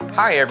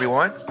Hi,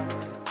 everyone.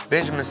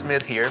 Benjamin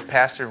Smith here,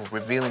 pastor of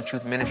Revealing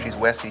Truth Ministries,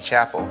 Wesley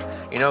Chapel.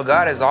 You know,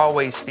 God is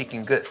always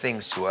speaking good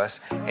things to us,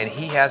 and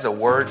He has a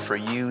word for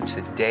you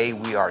today.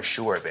 We are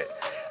sure of it.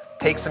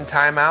 Take some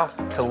time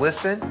out to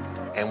listen,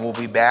 and we'll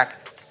be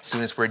back as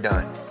soon as we're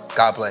done.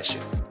 God bless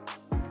you.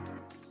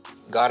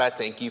 God, I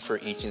thank you for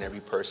each and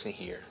every person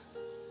here.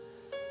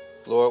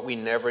 Lord, we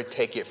never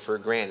take it for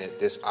granted,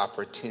 this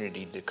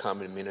opportunity to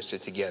come and minister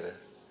together.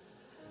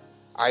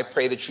 I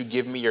pray that you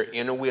give me your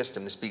inner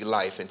wisdom to speak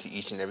life into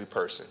each and every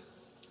person.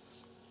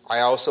 I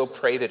also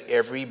pray that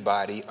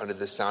everybody under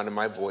the sound of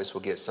my voice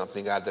will get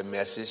something out of the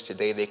message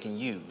today they can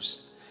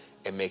use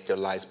and make their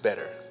lives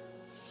better.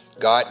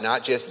 God,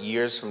 not just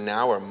years from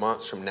now or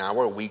months from now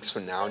or weeks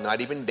from now,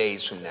 not even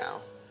days from now,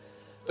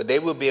 but they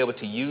will be able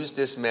to use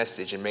this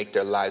message and make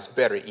their lives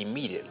better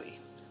immediately.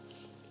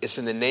 It's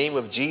in the name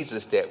of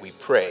Jesus that we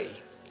pray.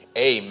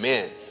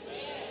 Amen.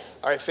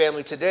 All right,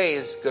 family, today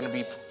is going to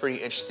be pretty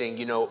interesting.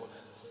 You know,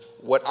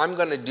 what I'm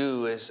going to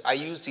do is I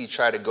usually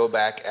try to go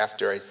back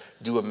after I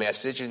do a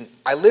message and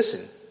I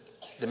listen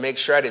to make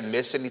sure I didn't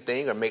miss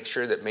anything or make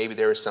sure that maybe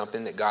there is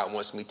something that God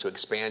wants me to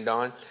expand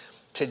on.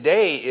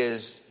 Today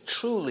is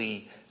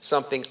truly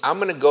something I'm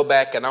going to go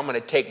back and I'm going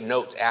to take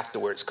notes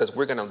afterwards because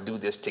we're going to do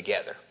this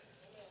together.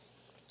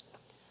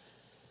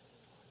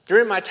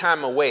 During my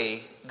time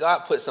away, God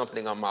put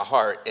something on my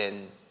heart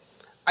and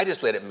I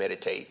just let it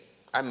meditate.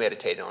 I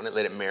meditated on it,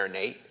 let it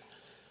marinate.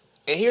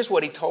 And here's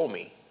what He told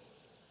me.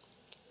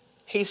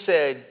 He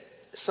said,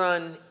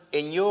 son,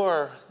 in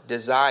your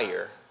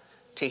desire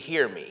to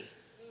hear me,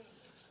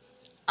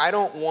 I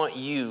don't want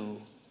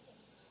you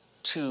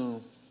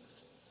to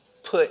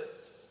put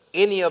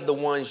any of the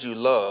ones you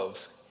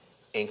love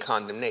in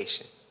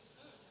condemnation.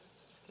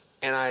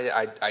 And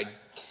I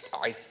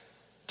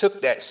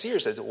took that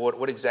seriously. I said,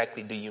 what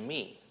exactly do you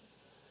mean?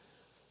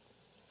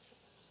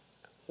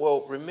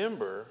 Well,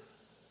 remember,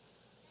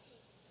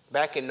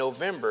 back in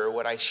November,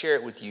 what I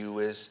shared with you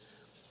is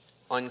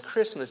on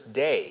Christmas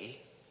Day,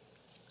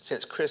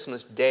 since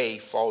Christmas Day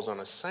falls on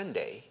a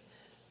Sunday,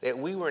 that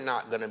we were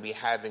not going to be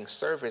having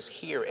service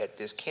here at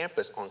this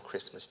campus on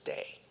Christmas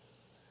Day.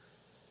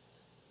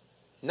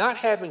 Not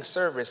having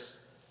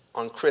service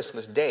on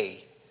Christmas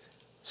Day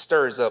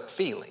stirs up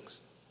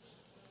feelings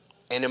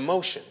and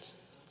emotions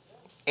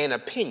and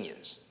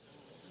opinions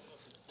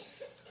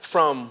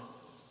from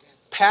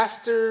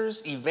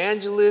pastors,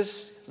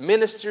 evangelists,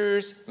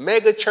 ministers,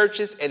 mega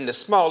churches, and the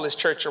smallest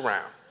church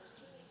around.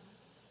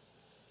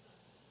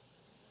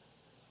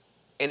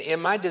 And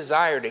in my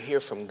desire to hear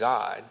from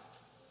God,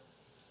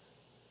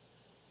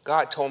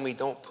 God told me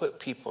don't put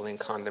people in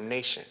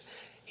condemnation.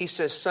 He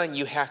says, son,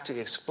 you have to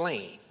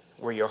explain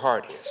where your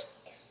heart is.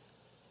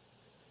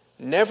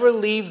 Never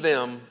leave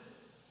them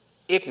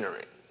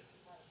ignorant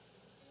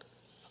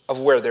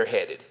of where they're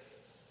headed.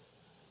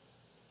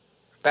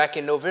 Back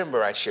in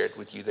November, I shared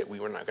with you that we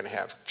were not going to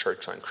have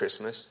church on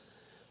Christmas.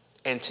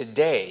 And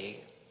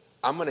today,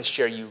 I'm going to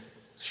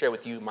share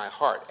with you my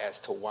heart as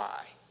to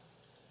why.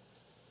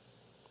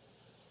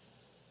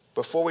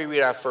 Before we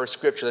read our first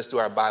scripture, let's do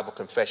our Bible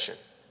confession.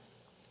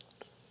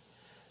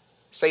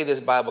 Say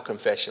this Bible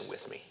confession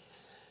with me.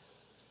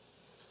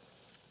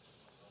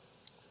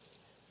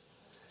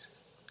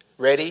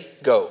 Ready?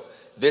 Go.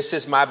 This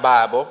is my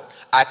Bible.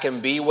 I can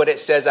be what it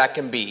says I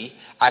can be.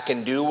 I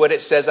can do what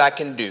it says I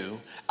can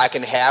do. I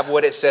can have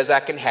what it says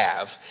I can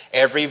have.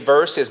 Every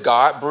verse is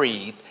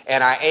God-breathed,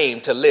 and I aim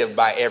to live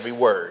by every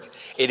word.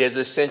 It is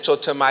essential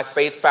to my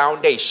faith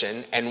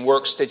foundation and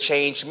works to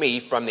change me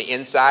from the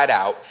inside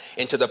out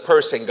into the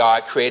person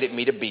God created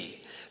me to be.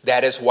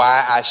 That is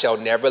why I shall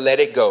never let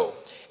it go.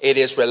 It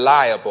is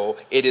reliable.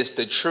 It is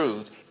the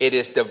truth. It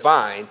is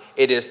divine.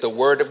 It is the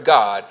word of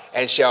God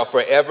and shall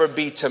forever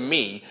be to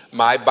me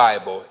my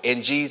Bible.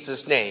 In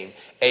Jesus' name,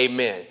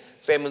 amen.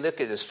 Family,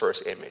 look at this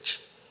first image.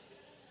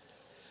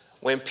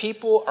 When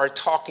people are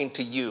talking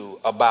to you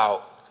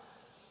about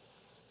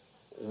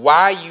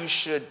why you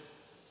should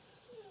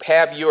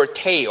have your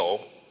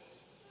tail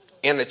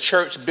in a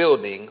church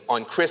building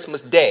on Christmas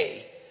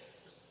Day,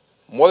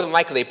 more than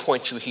likely they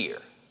point you here.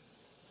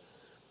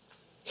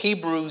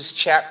 Hebrews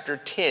chapter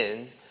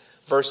 10,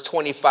 verse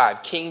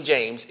 25, King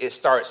James, it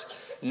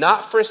starts,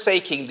 not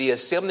forsaking the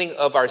assembling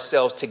of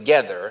ourselves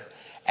together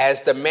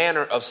as the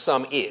manner of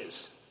some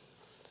is,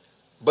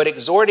 but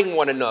exhorting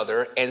one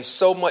another, and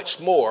so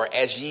much more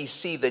as ye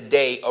see the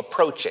day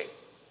approaching.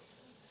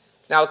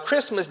 Now,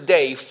 Christmas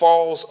Day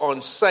falls on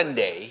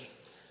Sunday,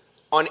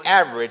 on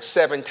average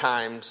 7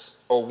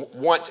 times or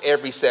once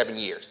every 7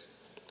 years.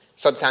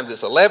 Sometimes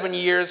it's 11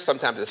 years,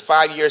 sometimes it's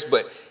 5 years,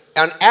 but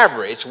on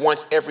average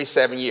once every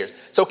 7 years.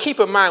 So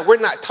keep in mind, we're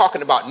not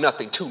talking about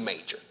nothing too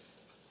major.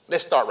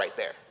 Let's start right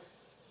there.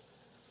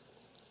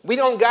 We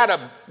don't got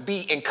to be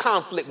in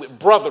conflict with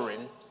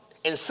brethren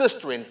and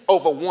sistering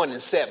over 1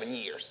 and 7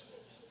 years.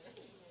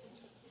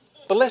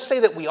 But let's say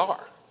that we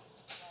are.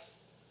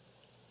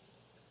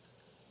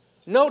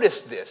 Notice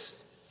this.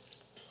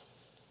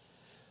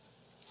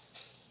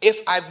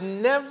 If I've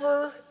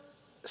never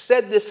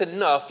said this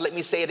enough, let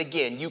me say it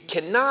again. You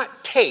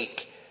cannot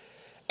take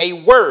a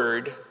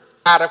word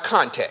out of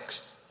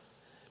context,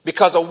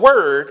 because a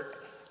word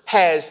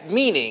has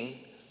meaning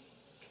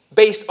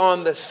based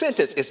on the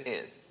sentence it's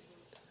in.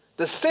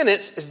 The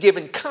sentence is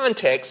given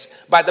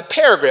context by the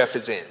paragraph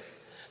it's in.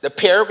 The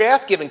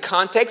paragraph given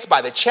context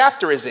by the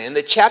chapter is in,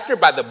 the chapter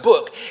by the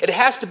book. It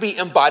has to be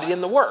embodied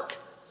in the work.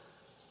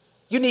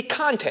 You need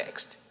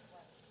context.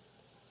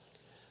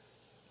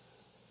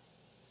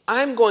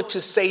 I'm going to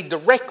say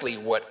directly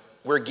what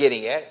we're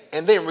getting at,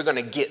 and then we're going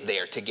to get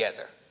there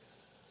together.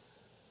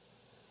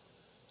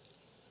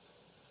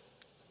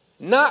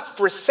 Not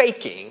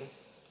forsaking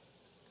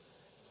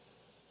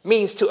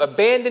means to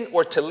abandon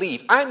or to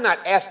leave. I'm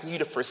not asking you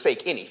to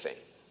forsake anything.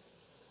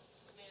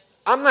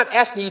 I'm not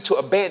asking you to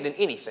abandon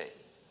anything.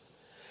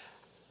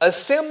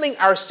 Assembling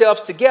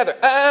ourselves together,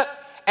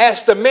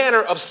 as the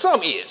manner of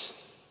some is.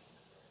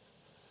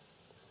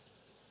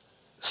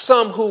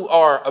 Some who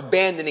are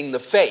abandoning the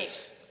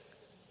faith.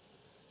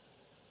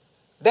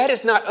 That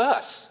is not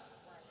us.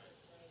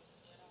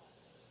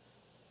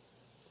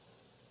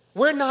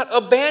 We're not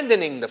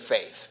abandoning the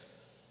faith.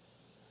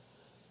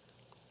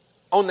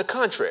 On the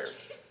contrary,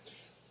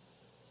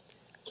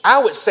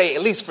 I would say,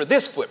 at least for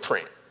this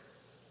footprint,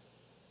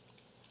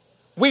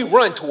 we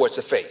run towards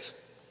the faith.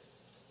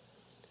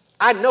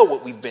 I know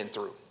what we've been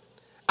through.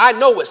 I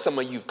know what some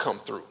of you've come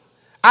through.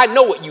 I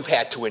know what you've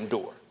had to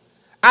endure.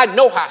 I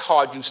know how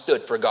hard you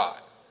stood for God.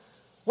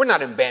 We're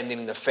not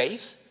abandoning the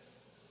faith.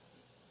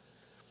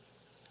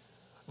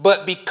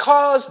 But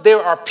because there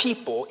are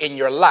people in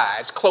your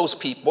lives, close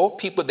people,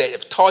 people that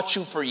have taught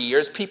you for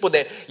years, people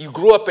that you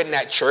grew up in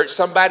that church,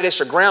 somebody that's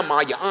your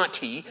grandma, your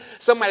auntie,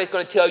 somebody's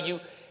going to tell you,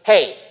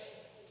 hey,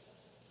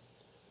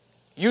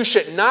 you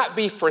should not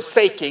be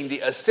forsaking the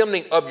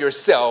assembling of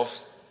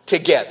yourselves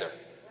together,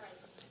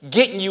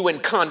 getting you in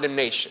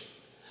condemnation,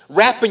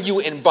 wrapping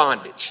you in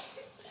bondage.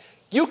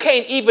 You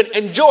can't even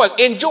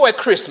enjoy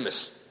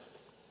Christmas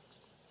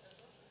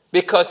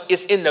because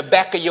it's in the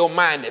back of your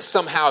mind that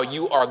somehow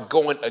you are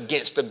going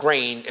against the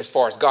grain as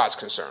far as God's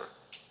concerned.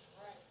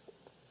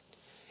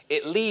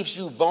 It leaves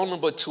you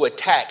vulnerable to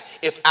attack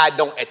if I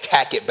don't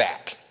attack it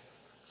back.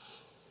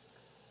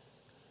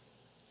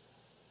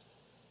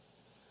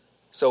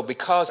 So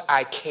because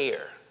I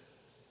care,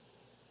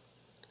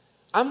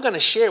 I'm going to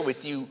share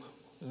with you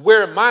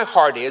where my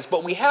heart is,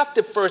 but we have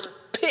to first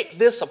pick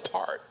this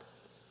apart.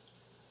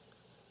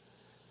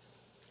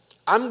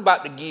 I'm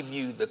about to give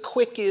you the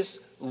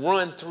quickest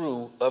run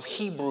through of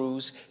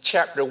Hebrews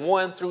chapter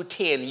 1 through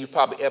 10 you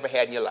probably ever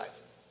had in your life.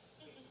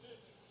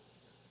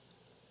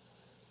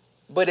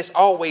 But it's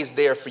always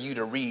there for you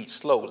to read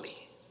slowly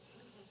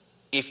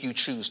if you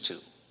choose to.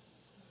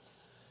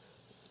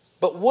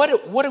 But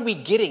what are we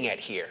getting at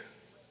here?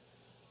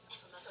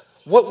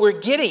 What we're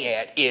getting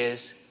at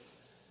is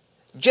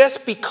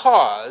just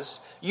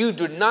because you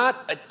do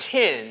not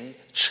attend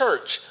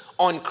church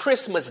on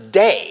Christmas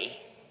Day,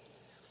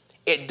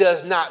 it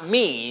does not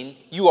mean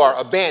you are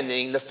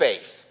abandoning the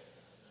faith.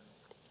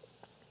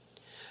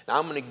 Now,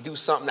 I'm going to do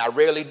something I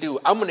rarely do.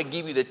 I'm going to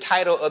give you the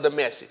title of the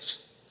message.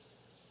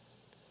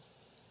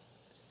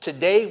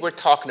 Today, we're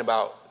talking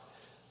about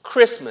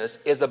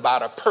Christmas is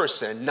about a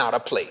person, not a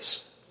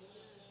place.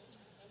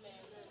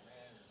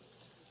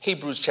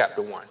 Hebrews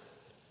chapter 1.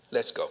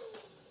 Let's go.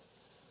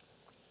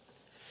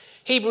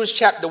 Hebrews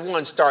chapter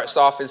 1 starts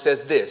off and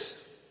says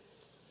this.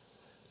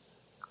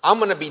 I'm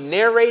going to be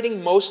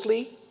narrating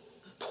mostly,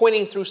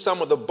 pointing through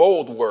some of the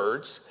bold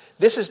words.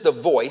 This is the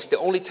voice, the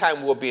only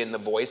time we'll be in the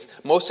voice.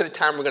 Most of the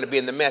time we're going to be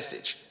in the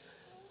message.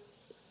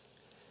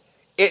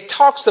 It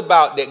talks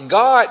about that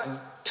God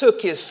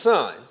took his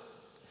son,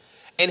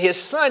 and his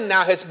son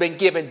now has been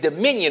given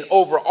dominion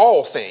over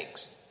all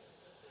things.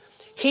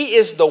 He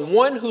is the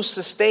one who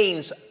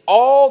sustains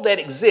all that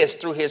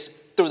exists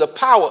through the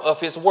power of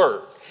his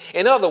word.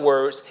 In other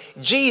words,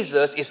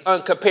 Jesus is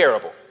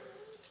uncomparable.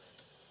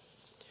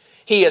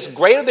 He is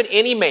greater than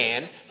any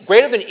man,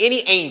 greater than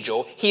any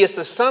angel. He is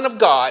the Son of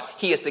God.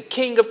 He is the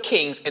King of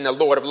kings and the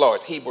Lord of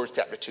lords. Hebrews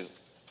chapter 2.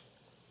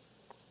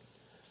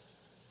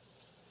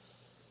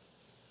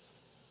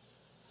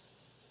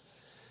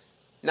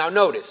 Now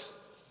notice,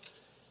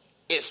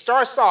 it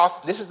starts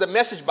off, this is the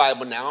Message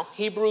Bible now,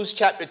 Hebrews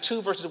chapter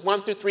 2 verses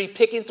 1 through 3,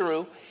 picking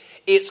through.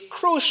 It's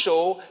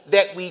crucial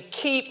that we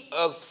keep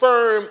a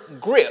firm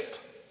grip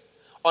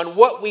on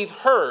what we've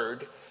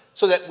heard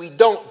so that we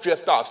don't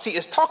drift off. See,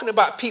 it's talking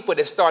about people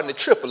that's starting to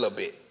trip a little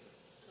bit.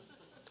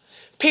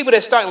 People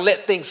that starting to let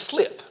things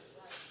slip.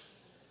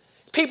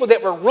 People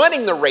that were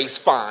running the race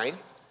fine,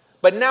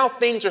 but now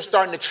things are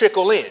starting to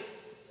trickle in.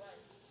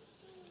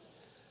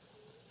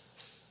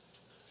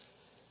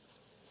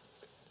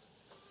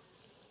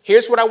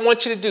 Here's what I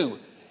want you to do.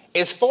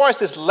 As far as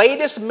this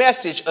latest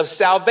message of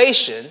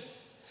salvation,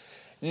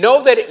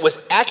 know that it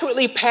was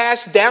accurately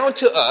passed down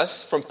to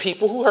us from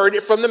people who heard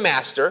it from the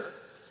Master.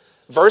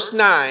 Verse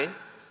 9,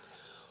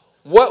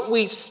 what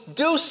we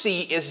do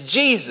see is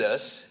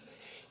Jesus.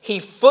 He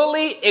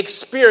fully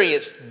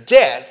experienced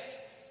death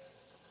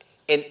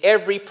in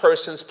every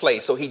person's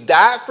place. So he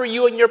died for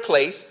you in your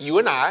place, you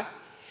and I.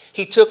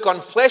 He took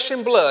on flesh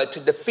and blood to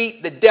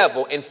defeat the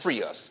devil and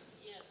free us.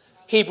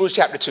 Hebrews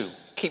chapter 2.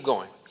 Keep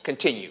going.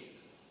 Continue.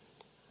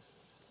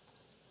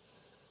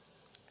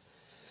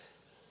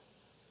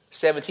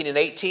 17 and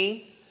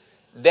 18.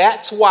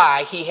 That's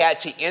why he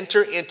had to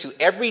enter into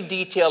every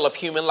detail of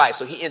human life.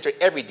 So he entered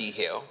every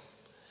detail.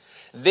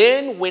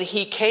 Then when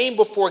he came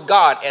before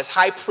God as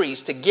high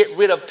priest to get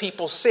rid of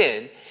people's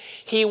sin,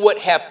 he would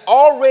have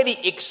already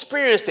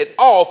experienced it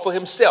all for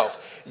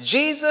himself.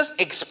 Jesus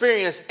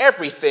experienced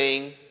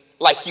everything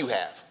like you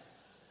have.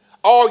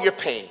 All your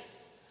pain,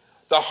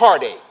 the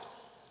heartache,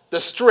 the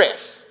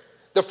stress,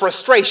 the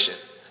frustration,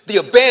 the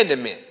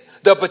abandonment,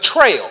 the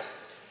betrayal.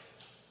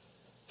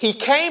 He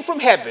came from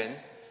heaven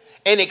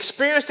and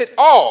experienced it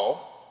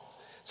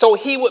all so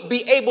he would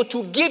be able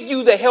to give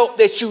you the help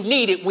that you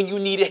needed when you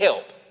needed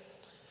help,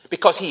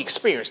 because he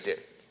experienced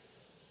it.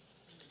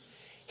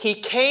 He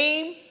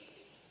came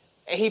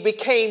and he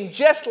became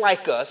just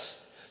like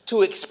us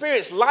to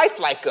experience life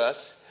like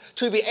us,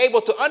 to be able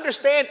to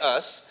understand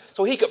us,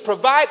 so he could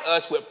provide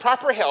us with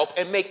proper help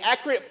and make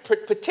accurate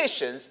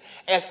petitions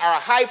as our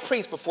high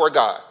priest before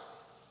God.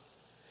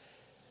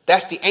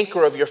 That's the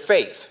anchor of your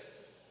faith.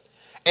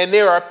 And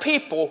there are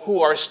people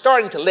who are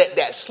starting to let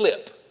that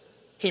slip.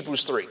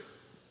 Hebrews 3.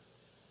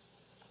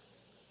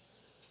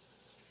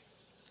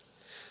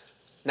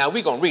 Now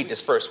we're going to read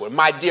this first one.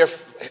 My dear,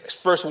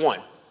 verse 1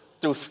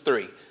 through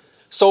 3.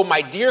 So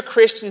my dear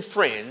Christian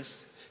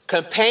friends,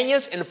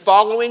 companions in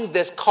following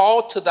this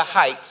call to the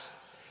heights,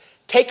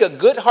 take a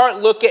good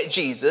hard look at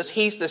Jesus.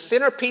 He's the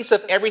centerpiece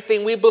of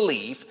everything we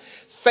believe.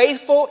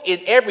 Faithful in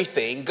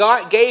everything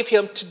God gave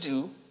him to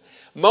do.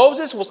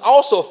 Moses was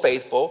also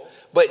faithful,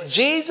 but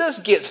Jesus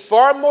gets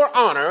far more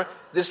honor.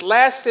 This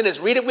last sentence,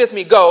 read it with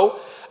me, go.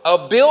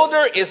 A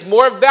builder is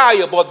more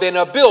valuable than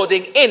a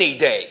building any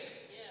day.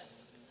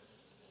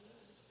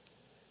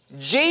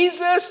 Yes.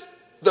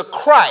 Jesus, the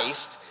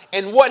Christ,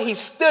 and what he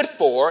stood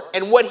for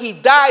and what he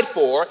died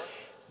for,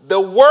 the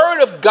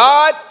word of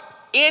God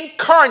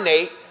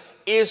incarnate,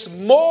 is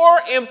more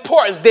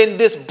important than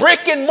this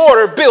brick and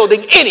mortar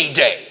building any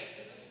day.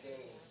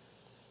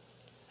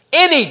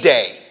 Any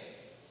day.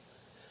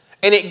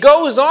 And it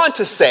goes on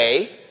to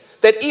say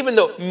that even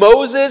though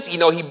Moses, he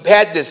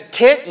had this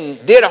tent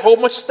and did a whole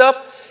bunch of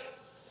stuff,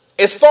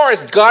 as far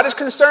as God is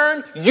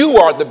concerned, you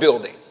are the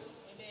building.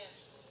 Amen.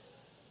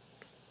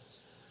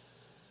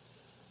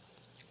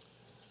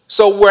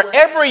 So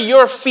wherever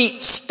your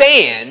feet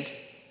stand,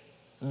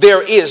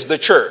 there is the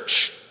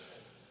church.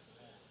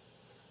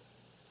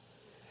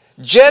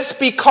 Just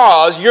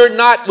because you're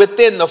not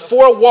within the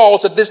four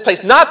walls of this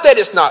place, not that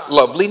it's not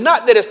lovely,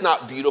 not that it's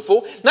not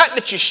beautiful, not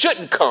that you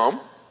shouldn't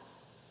come,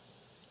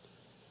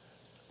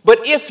 but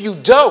if you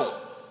don't,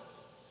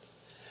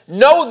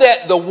 know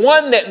that the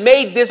one that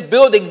made this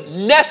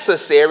building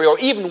necessary or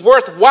even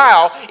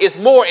worthwhile is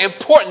more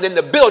important than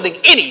the building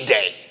any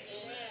day.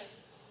 Amen.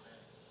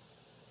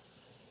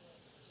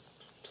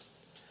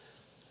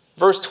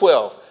 Verse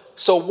 12.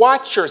 So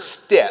watch your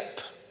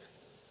step.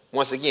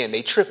 Once again,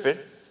 they tripping.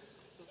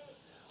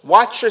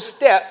 Watch your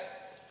step.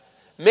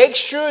 Make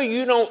sure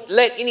you don't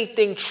let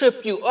anything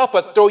trip you up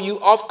or throw you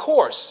off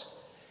course,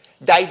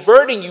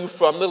 diverting you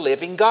from the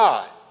living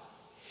God.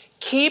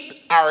 Keep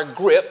our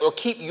grip, or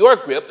keep your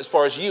grip, as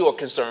far as you are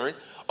concerned,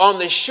 on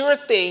the sure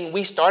thing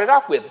we started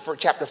off with for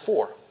chapter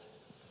 4.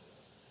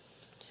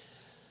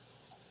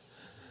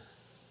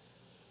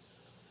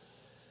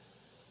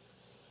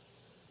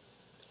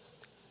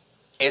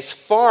 As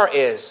far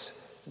as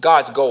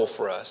God's goal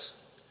for us,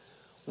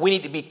 we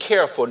need to be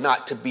careful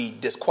not to be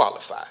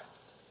disqualified.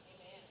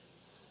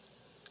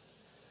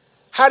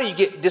 How do you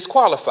get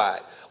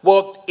disqualified?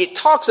 Well, it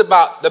talks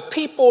about the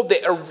people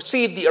that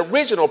received the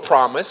original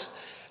promise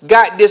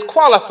got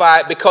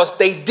disqualified because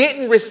they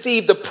didn't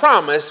receive the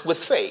promise with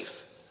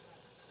faith.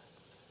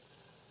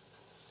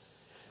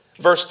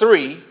 Verse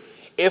 3,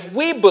 if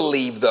we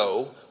believe,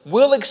 though,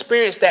 we'll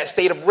experience that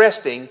state of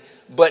resting,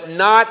 but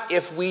not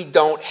if we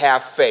don't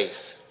have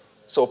faith.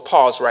 So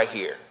pause right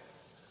here.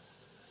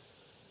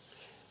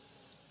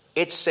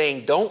 It's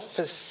saying don't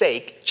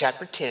forsake,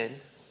 chapter 10,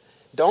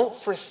 don't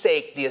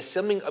forsake the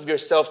assembling of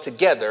yourself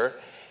together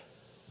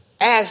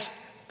as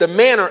the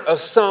manner of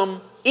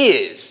some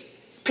is.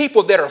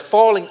 People that are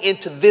falling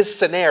into this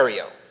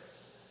scenario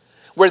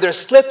where they're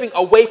slipping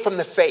away from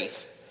the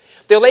faith.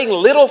 They're letting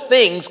little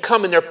things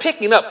come and they're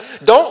picking up.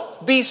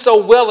 Don't be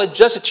so well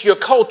adjusted to your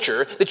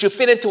culture that you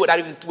fit into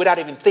it without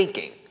even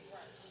thinking.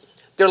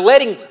 They're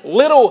letting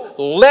little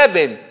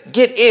leaven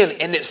get in,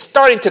 and it's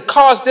starting to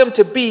cause them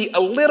to be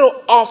a little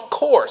off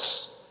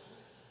course.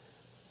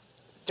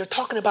 They're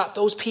talking about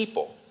those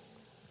people.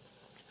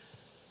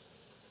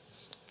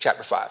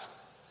 Chapter 5.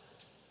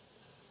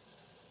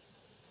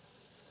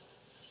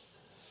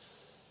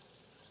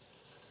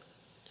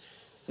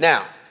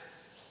 Now,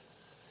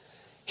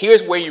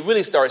 here's where you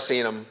really start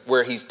seeing him,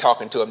 where he's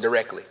talking to them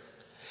directly.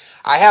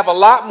 I have a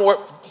lot more,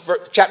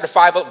 chapter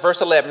 5, verse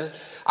 11,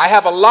 I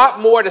have a lot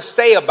more to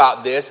say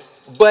about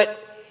this, but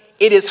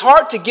it is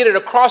hard to get it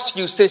across to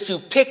you since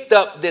you've picked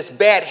up this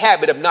bad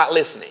habit of not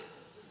listening.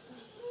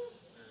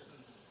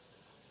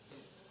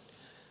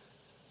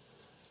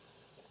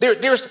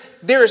 There's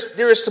there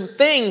are some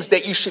things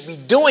that you should be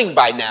doing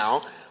by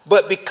now,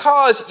 but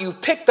because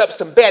you've picked up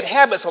some bad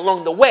habits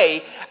along the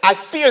way, I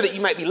fear that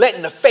you might be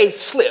letting the faith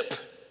slip.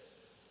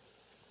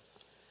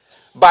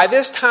 By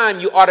this time,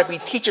 you ought to be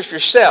teachers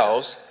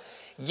yourselves,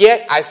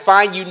 yet I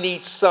find you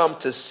need some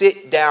to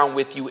sit down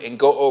with you and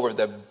go over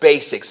the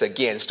basics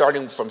again,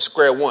 starting from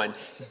square one,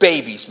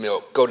 baby's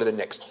milk. Go to the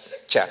next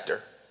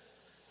chapter.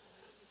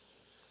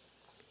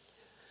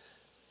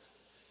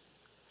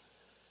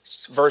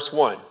 Verse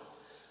 1.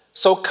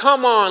 So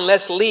come on,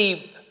 let's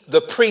leave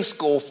the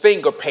preschool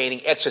finger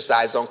painting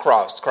exercise on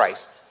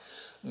Christ.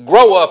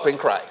 Grow up in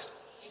Christ.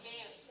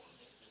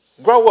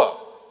 Amen. Grow up.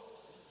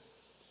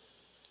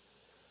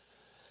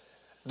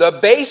 The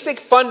basic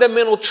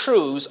fundamental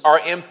truths are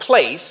in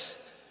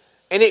place,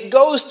 and it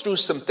goes through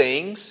some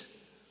things,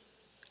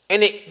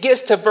 and it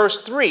gets to verse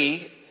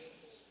 3.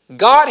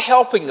 God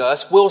helping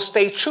us will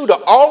stay true to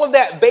all of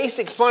that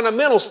basic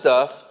fundamental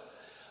stuff,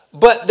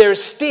 but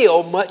there's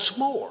still much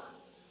more.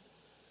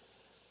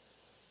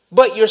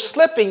 But you're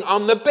slipping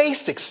on the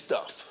basic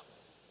stuff.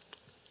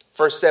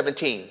 Verse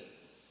 17.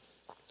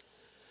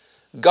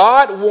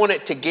 God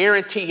wanted to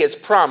guarantee his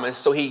promise,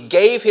 so he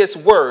gave his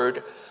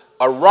word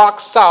a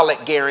rock solid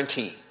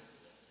guarantee.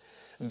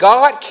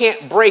 God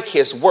can't break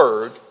his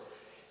word.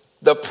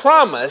 The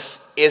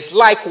promise is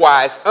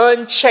likewise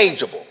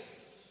unchangeable.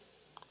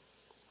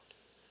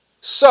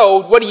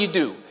 So what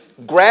do?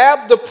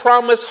 Grab the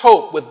promised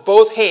hope with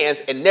both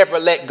hands and never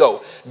let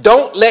go.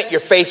 Don't let your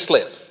faith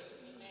slip.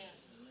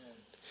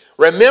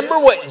 Remember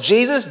what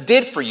Jesus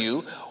did for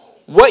you,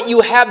 what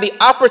you have the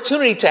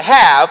opportunity to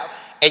have,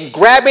 and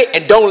grab it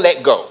and don't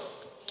let go.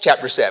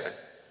 Chapter 7.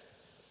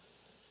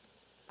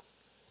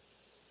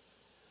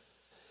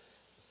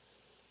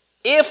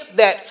 If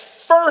that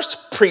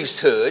first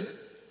priesthood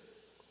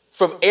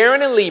from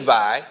Aaron and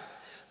Levi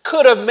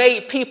could have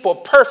made people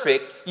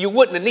perfect, you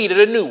wouldn't have needed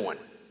a new one.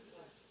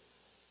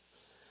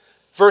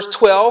 Verse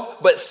 12,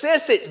 but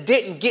since it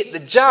didn't get the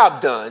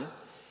job done,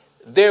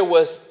 there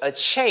was a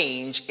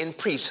change in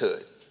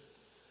priesthood.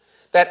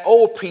 That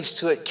old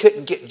priesthood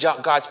couldn't get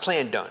God's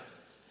plan done.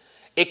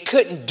 It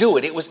couldn't do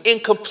it. It was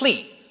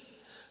incomplete.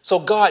 So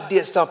God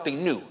did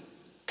something new.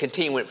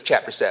 Continuing with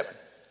chapter 7.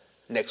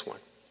 Next one.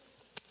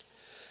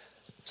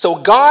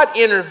 So God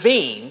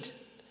intervened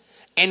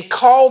and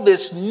called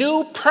this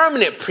new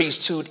permanent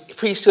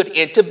priesthood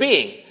into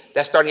being.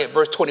 That's starting at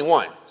verse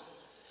 21.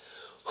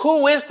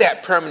 Who is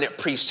that permanent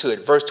priesthood?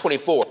 Verse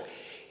 24.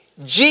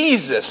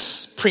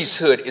 Jesus'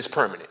 priesthood is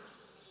permanent.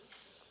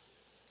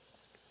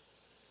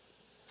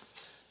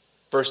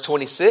 Verse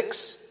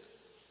 26.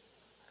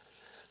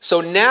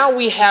 So now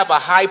we have a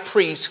high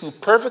priest who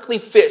perfectly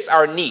fits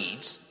our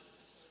needs,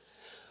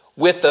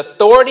 with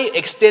authority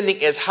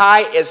extending as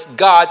high as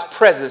God's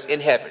presence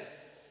in heaven.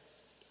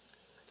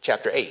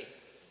 Chapter 8.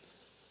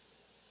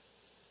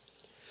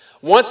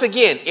 Once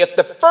again, if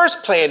the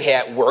first plan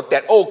had worked,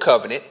 that old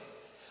covenant,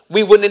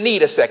 we wouldn't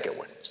need a second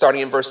one,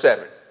 starting in verse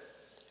 7.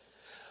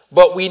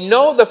 But we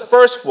know the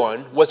first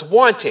one was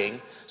wanting,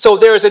 so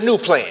there is a new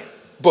plan.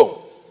 Boom.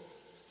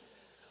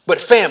 But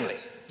family,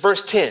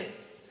 verse 10.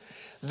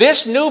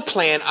 This new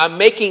plan I'm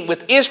making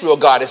with Israel,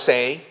 God is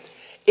saying,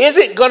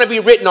 isn't going to be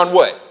written on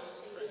what?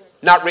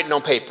 Not written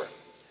on paper.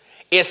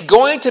 It's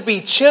going to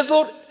be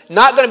chiseled,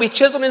 not going to be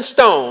chiseled in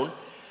stone.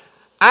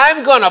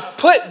 I'm going to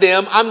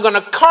I'm going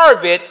to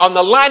carve it on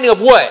the lining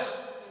of what?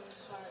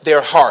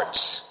 Their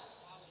hearts.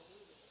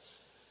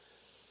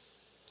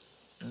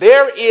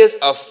 There is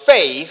a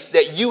faith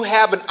that you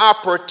have an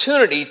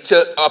opportunity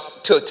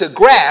to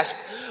grasp,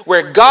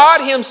 where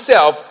God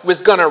himself was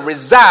going to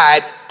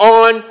reside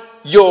on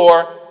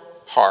your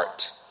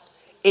heart,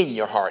 in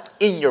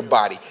your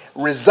body,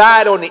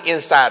 reside on the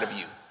inside of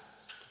you.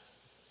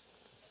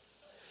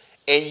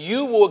 And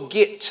you will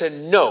get to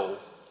know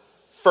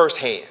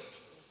firsthand.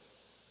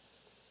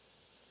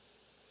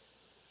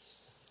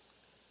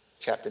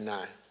 Chapter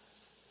 9.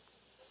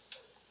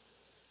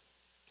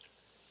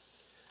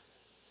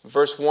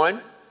 Verse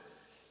 1.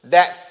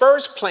 That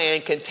first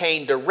plan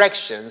contained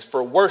directions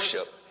for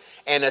worship,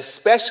 an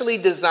especially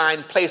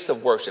designed place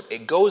of worship.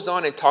 It goes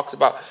on and talks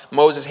about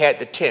Moses had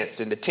the tents,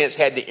 and the tents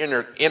had the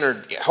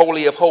inner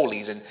holy of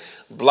holies, and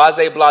blase.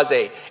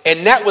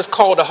 And that was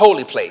called a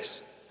holy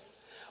place.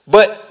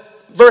 But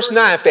verse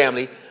 9,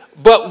 family,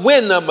 but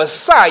when the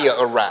Messiah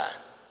arrived,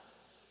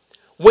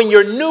 when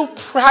your new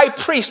high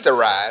priest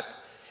arrived,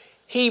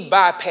 he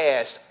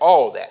bypassed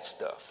all that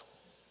stuff.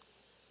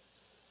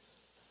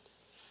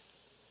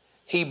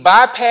 He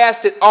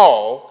bypassed it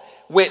all,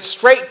 went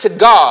straight to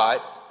God.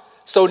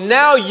 So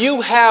now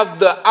you have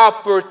the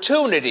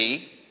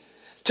opportunity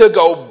to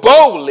go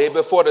boldly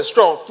before the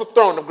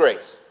throne of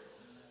grace.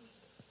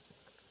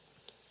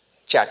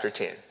 Chapter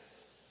 10.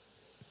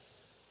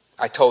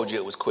 I told you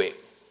it was quick.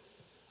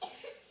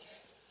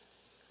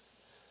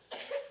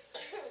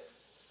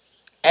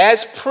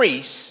 As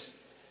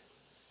priests,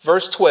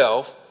 verse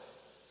 12,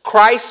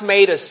 Christ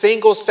made a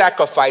single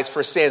sacrifice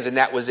for sins, and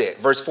that was it.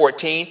 Verse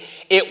 14,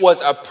 it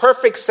was a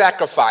perfect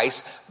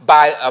sacrifice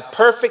by a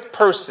perfect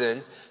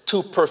person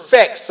to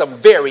perfect some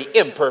very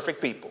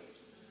imperfect people.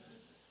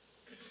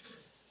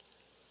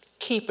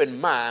 keep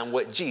in mind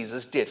what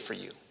Jesus did for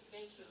you.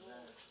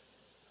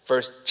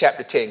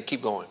 Chapter 10,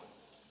 keep going.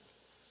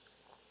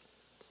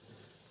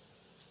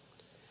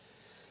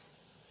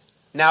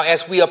 Now,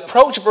 as we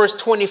approach verse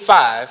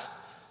 25,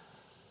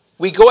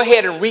 we go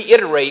ahead and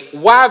reiterate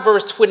why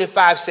verse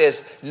 25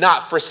 says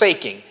not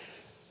forsaking.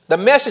 The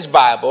Message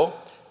Bible,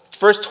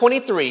 verse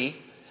 23,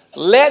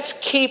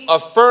 let's keep a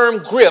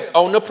firm grip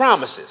on the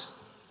promises.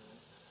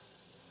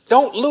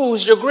 Don't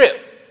lose your grip.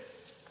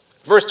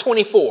 Verse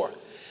 24,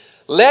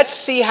 let's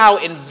see how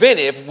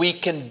inventive we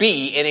can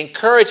be in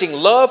encouraging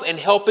love and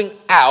helping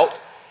out.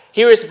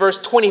 Here is verse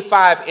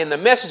 25 in the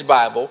Message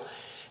Bible,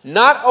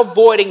 not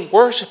avoiding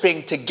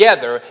worshiping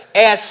together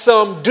as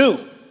some do.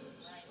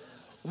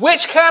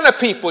 Which kind of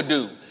people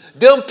do?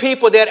 Them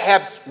people that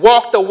have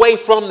walked away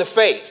from the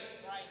faith,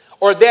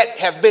 or that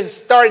have been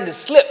starting to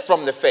slip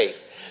from the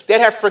faith,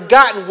 that have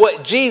forgotten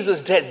what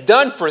Jesus has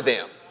done for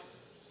them.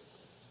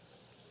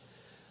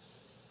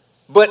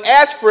 But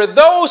as for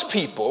those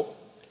people,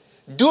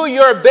 do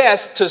your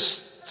best to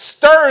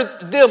stir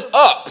them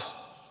up.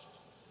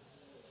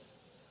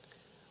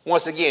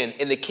 Once again,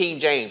 in the King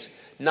James,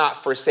 not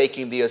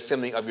forsaking the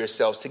assembling of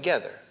yourselves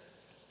together.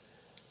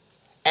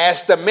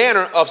 As the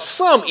manner of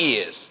some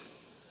is.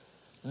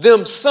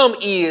 Them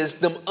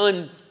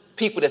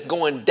people that's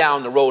going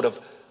down the road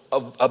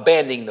of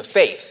abandoning the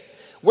faith.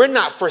 We're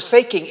not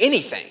forsaking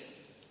anything.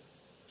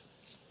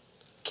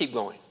 Keep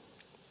going.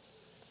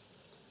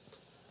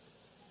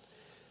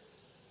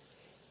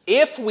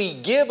 If we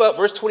give up,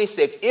 verse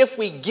 26, if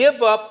we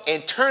give up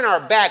and turn our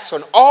backs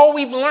on all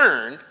we've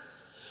learned,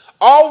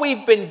 all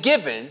we've been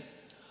given,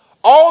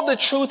 all the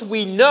truth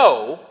we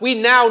now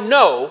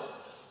know,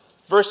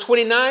 verse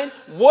 29,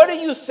 what do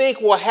you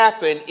think will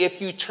happen if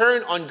you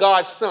turn on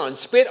God's Son,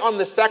 spit on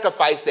the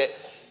sacrifice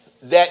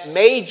that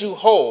made you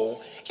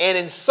whole, and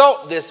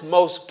insult this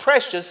most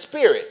precious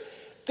Spirit?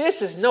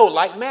 This is no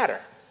light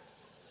matter.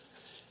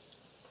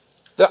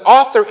 The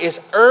author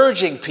is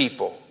urging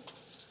people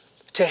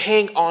to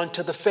hang on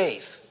to the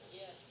faith.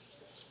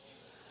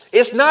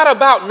 It's not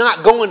about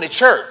not going to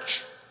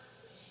church.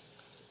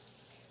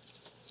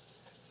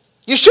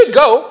 You should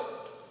go,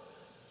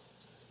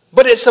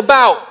 but it's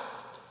about,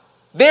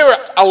 there are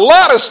a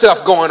lot of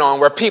stuff going on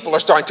where people are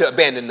starting to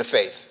abandon the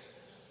faith,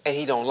 and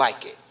he don't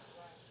like it.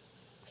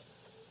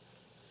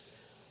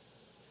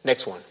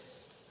 Next one.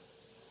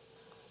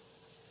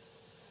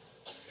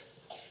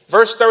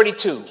 Verse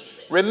 32.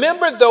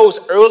 Remember those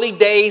early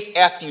days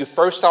after you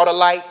first saw the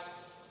light?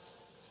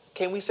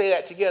 Can we say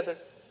that together?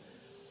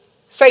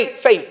 Say,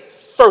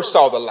 first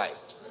saw the light.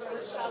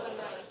 First saw the light.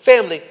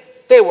 Family,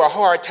 they were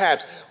hard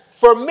times.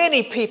 For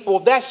many people,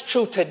 that's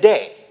true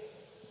today.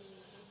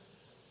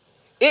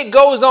 It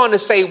goes on to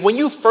say, when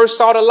you first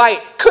saw the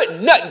light,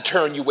 couldn't nothing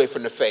turn you away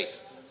from the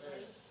faith. That's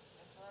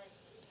right.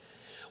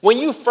 When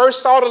you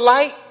first saw the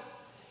light,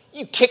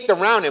 you kicked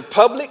around in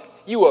public,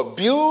 you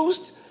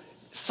abused,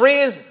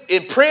 friends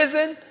in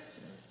prison,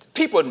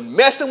 people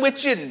messing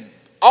with you and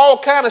all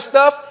kind of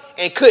stuff,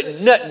 and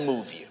couldn't nothing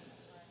move you.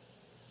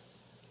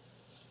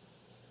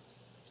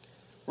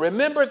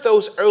 Remember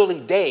those early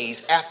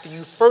days after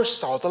you first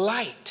saw the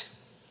light.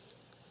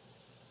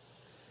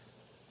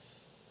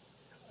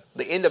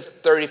 The end of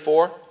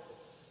 34.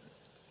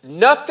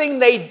 Nothing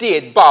they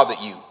did bothered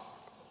you.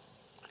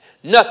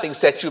 Nothing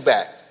set you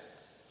back.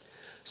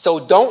 So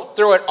don't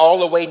throw it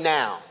all away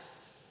now.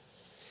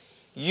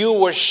 You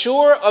were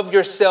sure of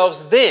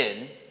yourselves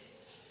then.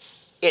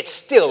 It's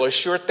still a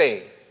sure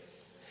thing.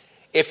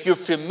 If you're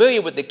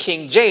familiar with the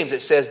King James,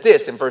 it says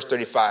this in verse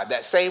 35,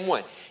 that same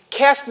one.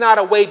 Cast not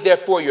away,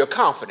 therefore, your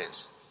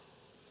confidence,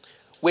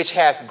 which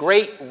has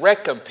great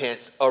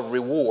recompense of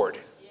reward.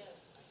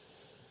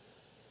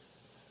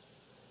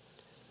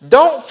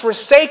 Don't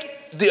forsake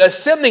the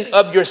assembling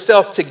of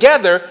yourself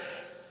together.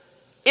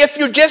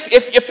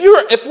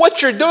 If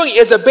what you're doing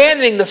is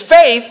abandoning the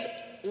faith,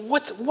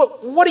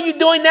 what are you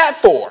doing that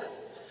for?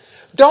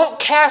 Don't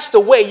cast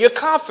away your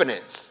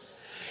confidence.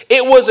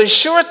 It was a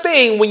sure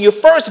thing when you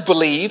first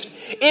believed.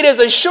 It is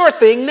a sure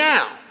thing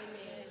now.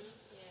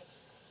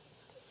 Yes.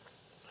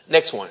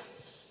 Next one.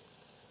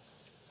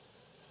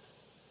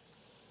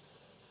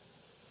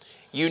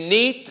 You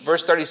need,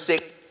 verse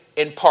 36,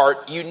 in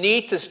part, you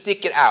need to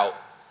stick it out,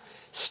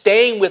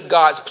 staying with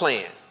God's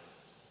plan.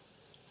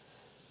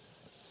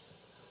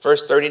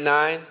 Verse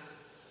 39,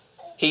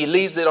 he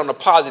leaves it on a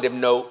positive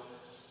note,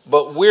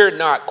 but we're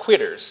not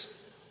quitters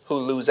who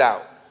lose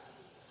out.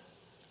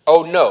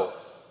 Oh no.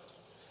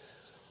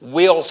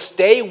 We'll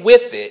stay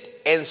with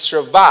it and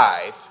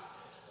survive,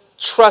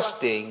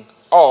 trusting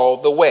all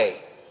the way.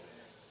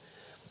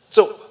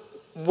 So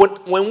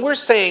when we're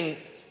saying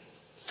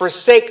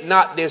forsake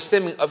not the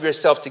assembling of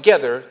yourself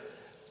together,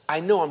 I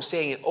know I'm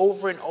saying it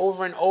over and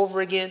over and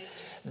over again.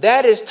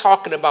 That is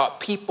talking about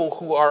people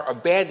who are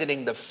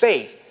abandoning the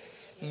faith.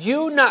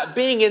 You not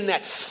being in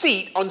that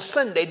seat on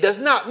Sunday does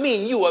not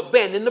mean you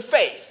abandon the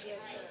faith.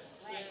 Yes,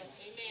 yes.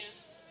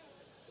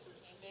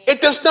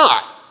 It does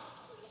not.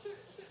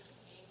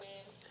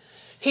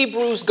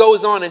 Hebrews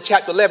goes on in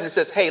chapter 11 and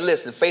says, hey,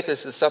 listen, faith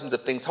is the substance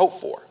of things hoped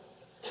for.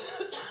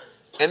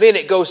 And then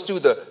it goes through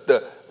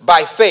the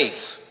by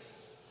faith,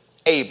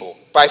 Abel,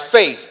 by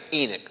faith,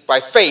 Enoch, by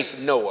faith,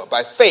 Noah,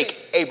 by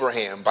faith,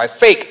 Abraham, by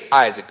faith,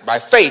 Isaac, by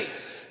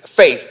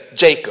faith,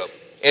 Jacob,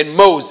 and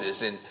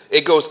Moses. And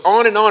it goes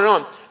on and on and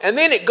on. And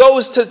then it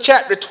goes to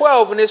chapter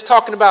 12 and it's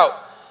talking about,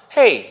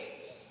 hey,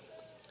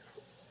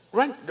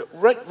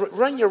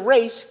 run your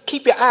race,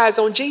 keep your eyes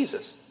on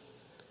Jesus.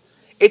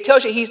 It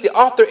tells you he's the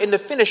author and the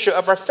finisher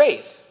of our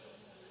faith.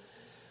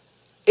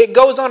 It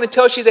goes on and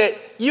tells you that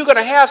you're going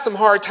to have some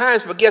hard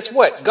times, but guess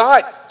what?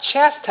 God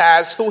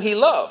chastises who he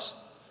loves.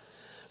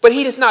 But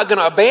he is not going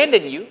to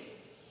abandon you.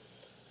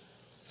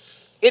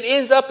 It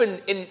ends up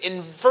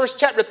in verse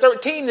chapter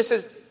 13. It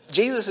says,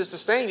 Jesus is the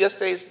same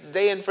yesterday,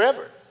 today, and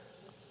forever.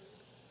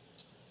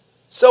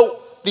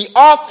 So the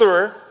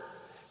author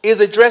is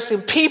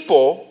addressing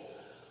people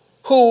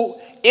who,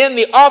 in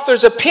the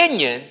author's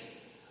opinion,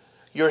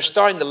 you're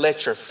starting to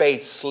let your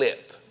faith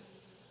slip.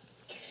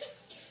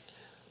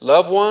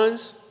 Loved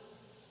ones,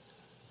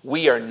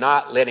 we are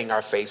not letting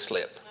our faith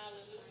slip.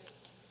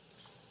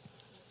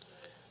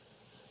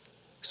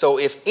 So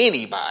if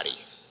anybody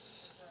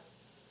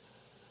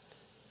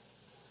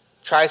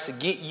tries to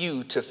get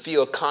you to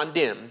feel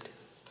condemned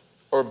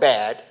or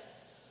bad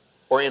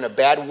or in a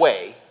bad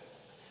way,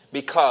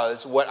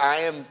 because what I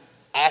am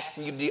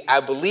asking you to do,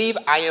 I believe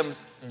I am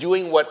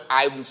doing what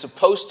I'm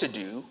supposed to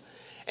do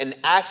and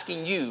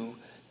asking you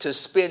to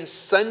spend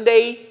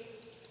Sunday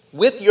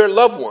with your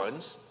loved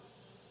ones.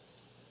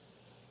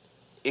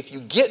 If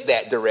you get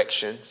that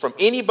direction from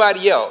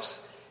anybody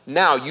else,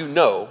 now you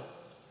know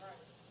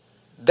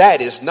that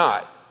is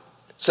not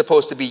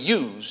supposed to be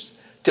used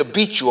to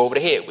beat you over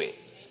the head with.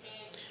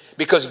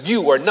 Because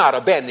you are not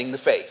abandoning the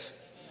faith.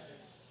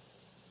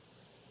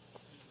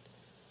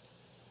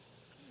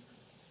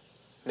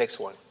 Next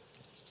one.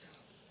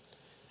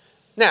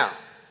 Now,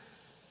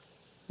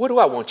 what do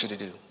I want you to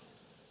do?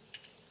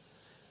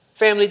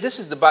 Family, this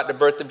is about the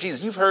birth of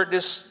Jesus. You've heard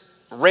this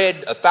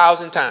read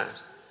 1,000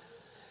 times.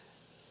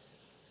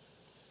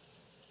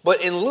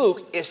 But in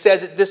Luke, it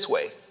says it this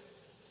way.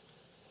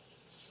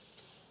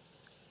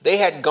 They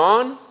had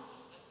gone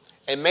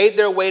and made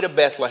their way to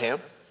Bethlehem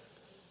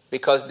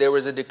because there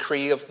was a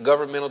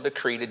governmental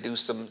decree to do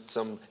some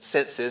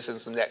census and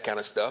some that kind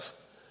of stuff.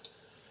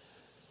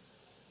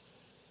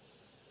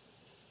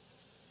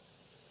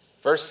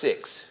 Verse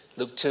 6,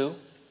 Luke 2,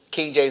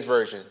 King James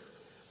Version.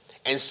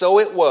 And so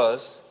it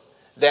was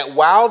that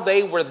while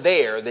they were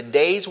there, the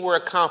days were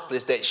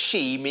accomplished that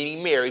she,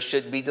 meaning Mary,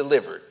 should be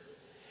delivered.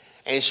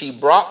 And she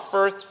brought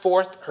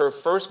forth her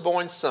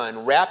firstborn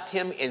son, wrapped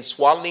him in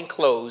swaddling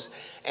clothes,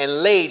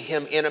 and laid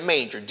him in a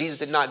manger. Jesus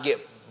did not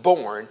get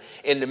born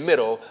in the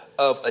middle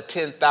of a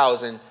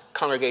 10,000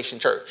 congregation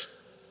church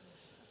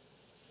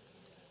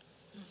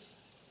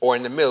or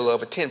in the middle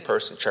of a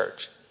 10-person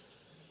church.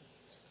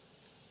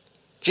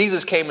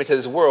 Jesus came into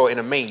this world in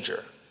a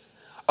manger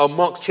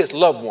amongst his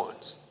loved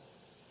ones,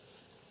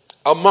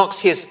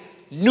 amongst his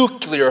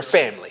nuclear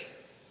family,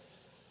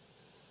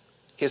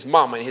 his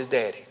mama and his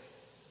daddy.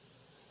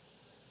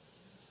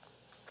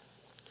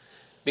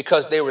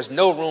 Because there was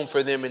no room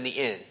for them in the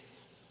inn.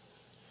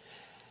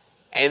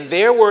 And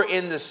there were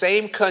in the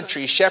same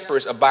country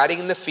shepherds abiding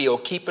in the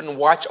field, keeping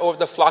watch over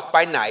the flock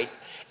by night.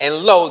 And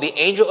lo, the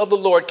angel of the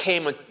Lord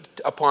came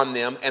upon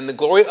them, and the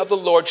glory of the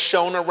Lord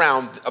shone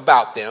around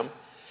about them,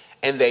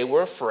 and they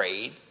were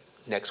afraid.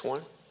 Next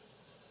one.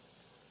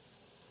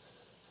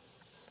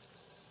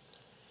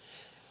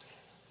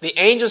 The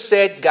angel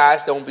said,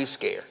 guys, don't be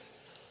scared.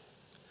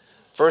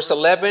 Verse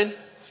 11,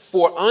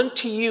 for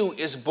unto you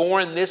is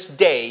born this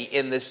day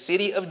in the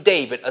city of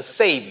David a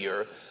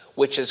Savior,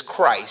 which is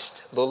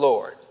Christ the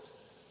Lord.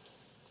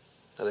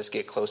 Now let's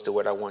get close to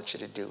what I want you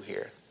to do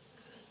here.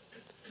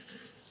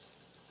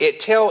 They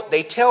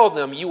tell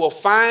them you will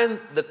find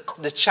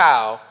the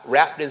child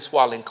wrapped in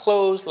swaddling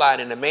clothes, lying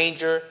in a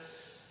manger.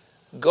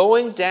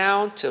 Going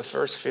down to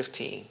verse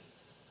 15.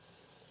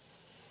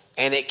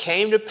 And it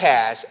came to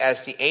pass,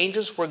 as the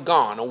angels were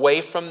gone away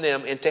from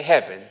them into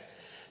heaven,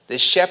 the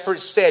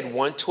shepherds said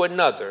one to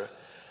another,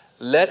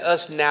 let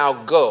us now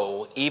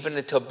go even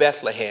into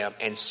Bethlehem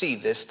and see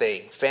this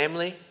thing.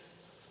 Family,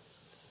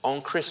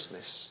 on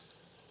Christmas,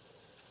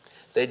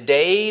 the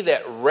day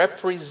that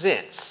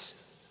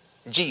represents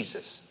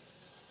Jesus,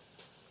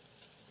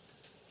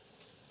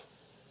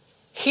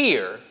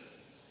 here,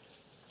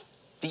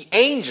 the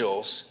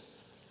angels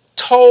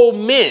told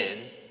men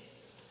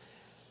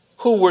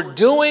who were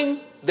doing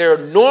their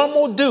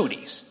normal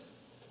duties,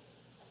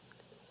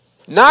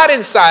 not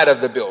inside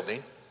of the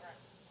building,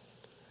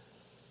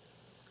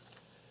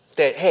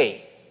 that,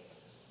 hey,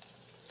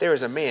 there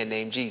is a man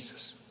named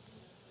Jesus.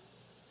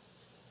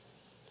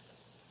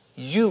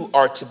 You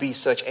are to be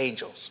such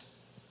angels.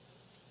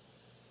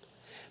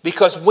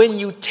 Because when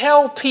you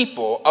tell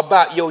people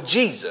about your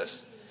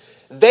Jesus,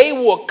 they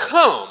will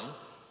come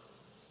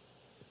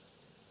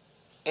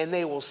and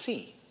they will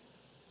see.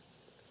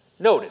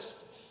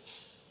 Notice.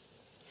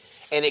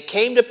 And it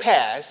came to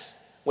pass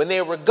when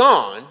they were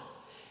gone,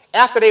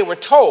 after they were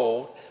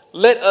told,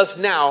 let us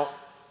now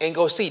and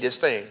go see this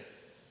thing.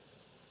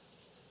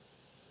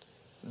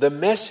 the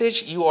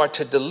message you are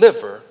to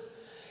deliver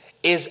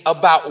is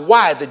about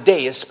why the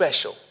day is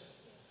special.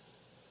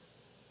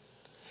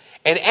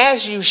 And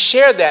as you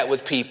share that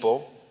with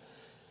people,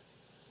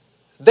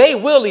 they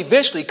will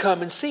eventually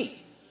come and see.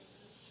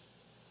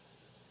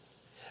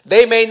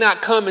 They may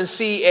not come and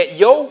see at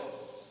your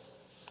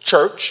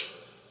church,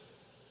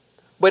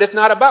 but it's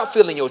not about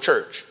filling your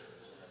church.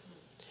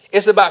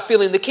 It's about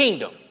filling the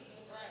kingdom.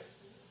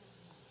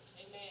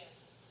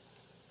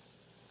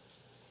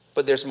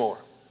 But there's more.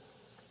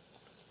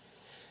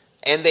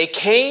 And they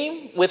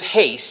came with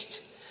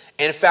haste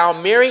and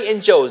found Mary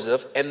and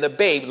Joseph and the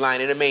babe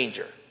lying in a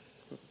manger.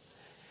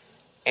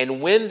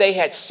 And when they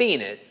had seen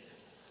it,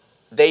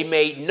 they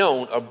made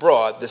known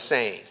abroad the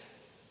saying.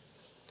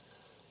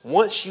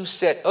 Once you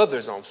set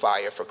others on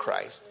fire for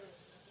Christ,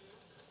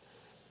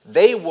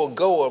 they will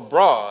go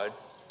abroad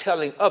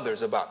telling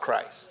others about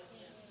Christ.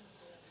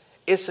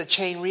 It's a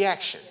chain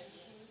reaction.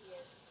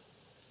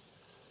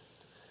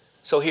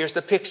 So here's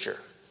the picture.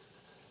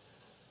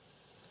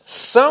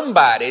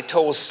 Somebody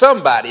told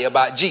somebody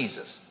about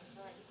Jesus.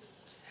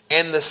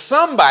 And the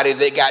somebody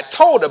that got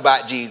told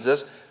about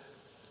Jesus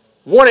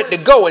wanted to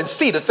go and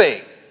see the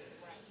thing.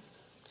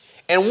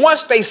 And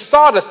once they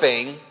saw the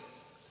thing,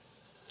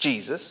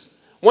 Jesus,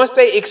 once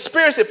they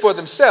experienced it for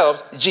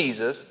themselves,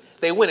 Jesus,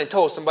 they went and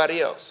told somebody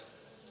else.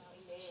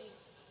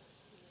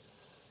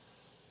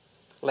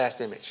 Last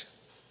image.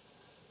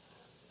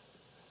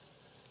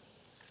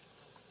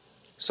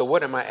 So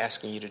what am I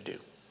asking you to do?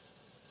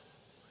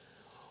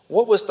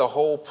 What was the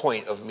whole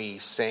point of me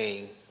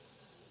saying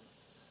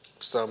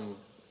some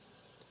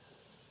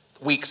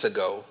weeks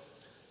ago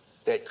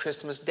that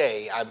Christmas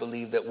Day, I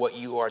believe that what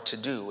you are to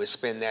do is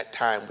spend that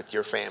time with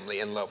your family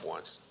and loved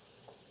ones?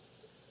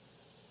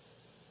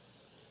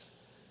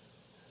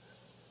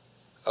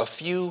 A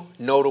few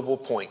notable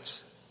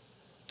points.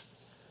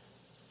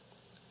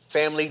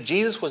 Family,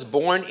 Jesus was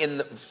born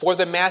for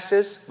the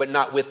masses, but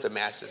not with the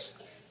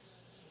masses.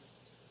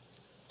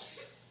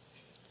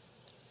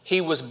 He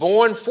was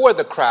born for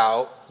the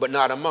crowd, but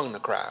not among the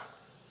crowd.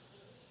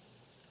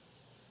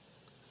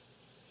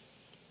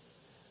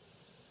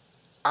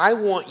 I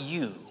want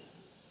you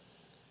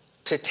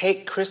to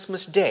take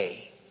Christmas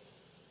Day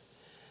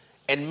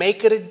and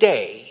make it a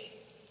day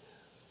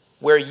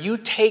where you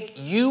take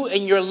you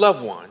and your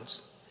loved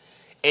ones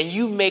and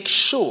you make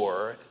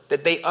sure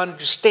that they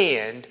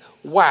understand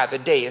why the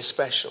day is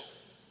special.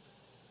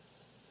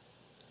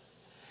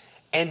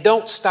 And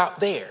don't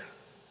stop there.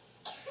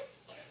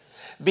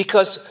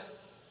 Because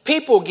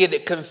people get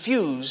it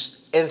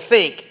confused and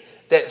think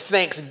that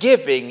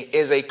Thanksgiving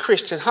is a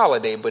Christian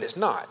holiday, but it's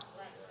not.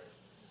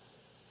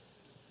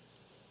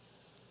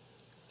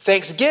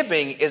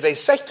 Thanksgiving is a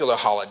secular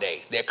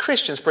holiday that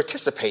Christians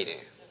participate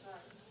in.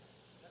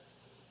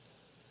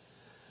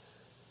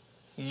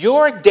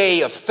 Your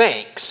day of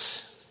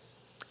thanks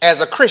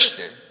as a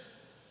Christian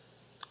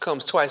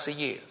comes twice a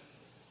year.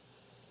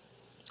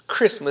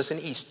 Christmas and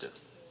Easter.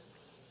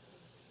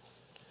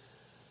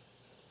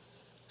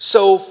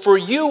 So for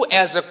you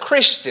as a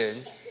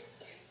Christian,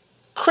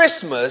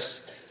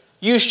 Christmas,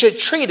 you should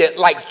treat it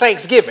like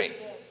Thanksgiving.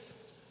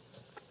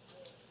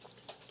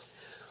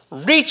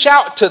 Reach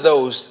out to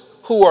those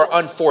who are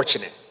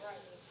unfortunate.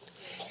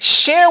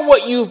 Share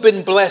what you've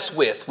been blessed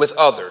with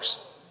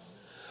others.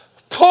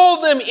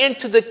 Pull them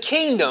into the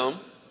kingdom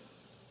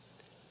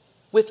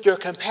with your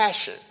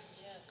compassion.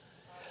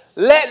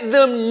 Let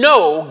them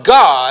know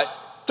God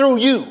through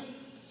you.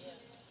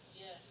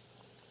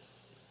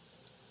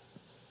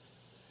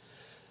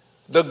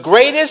 The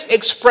greatest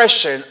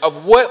expression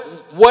of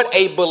what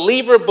a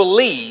believer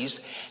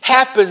believes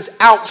happens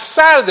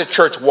outside of the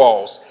church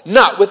walls,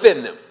 not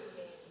within them.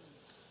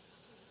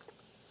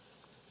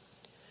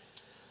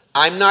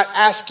 I'm not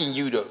asking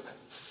you to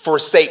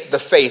forsake the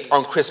faith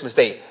on Christmas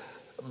Day,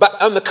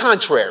 but on the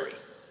contrary,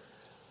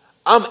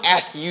 I'm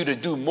asking you to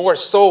do more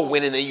soul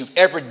winning than you've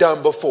ever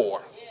done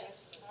before.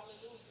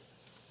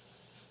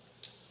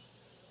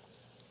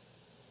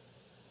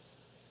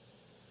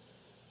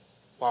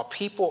 While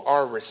people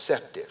are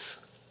receptive,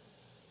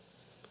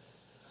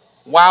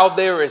 while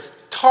there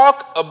is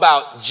talk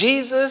about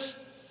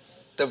Jesus,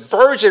 the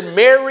Virgin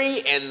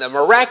Mary, and the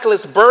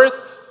miraculous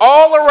birth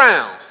all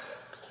around,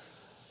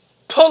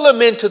 pull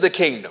them into the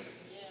kingdom.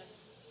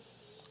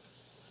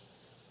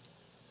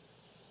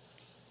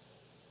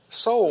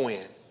 Soul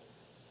win.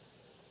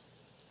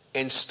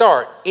 And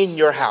start in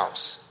your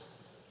house.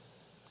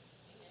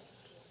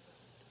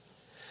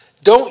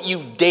 Don't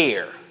you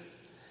dare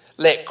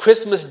let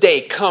Christmas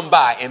Day come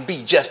by and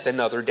be just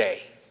another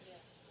day.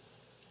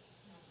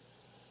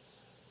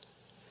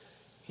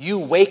 You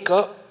wake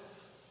up.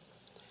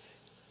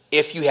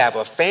 If you have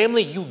a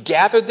family, you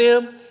gather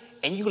them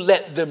and you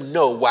let them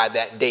know why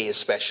that day is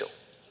special.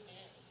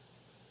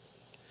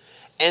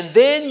 And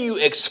then you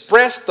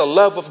express the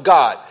love of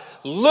God.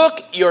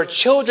 Look your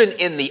children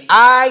in the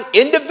eye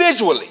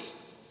individually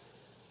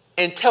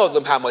and tell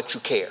them how much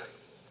you care.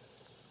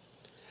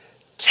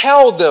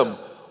 Tell them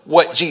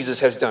what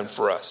Jesus has done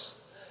for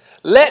us.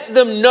 Let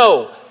them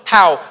know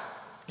how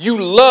you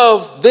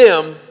love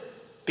them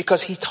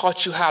because he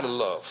taught you how to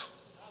love.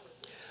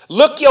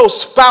 Look your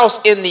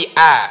spouse in the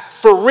eye,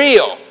 for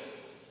real.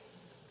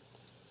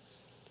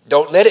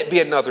 Don't let it be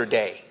another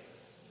day.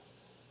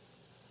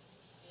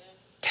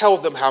 Tell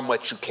them how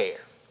much you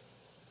care.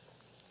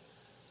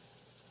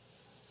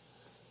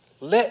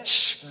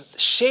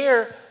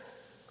 Share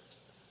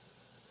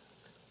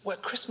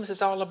what Christmas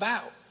is all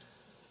about.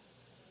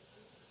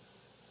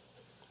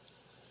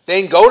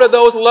 Then go to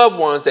those loved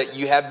ones that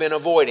you have been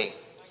avoiding.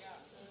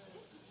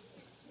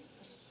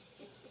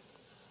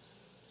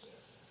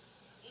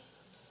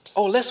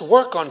 Oh, let's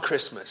work on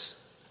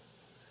Christmas.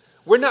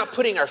 We're not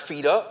putting our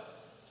feet up.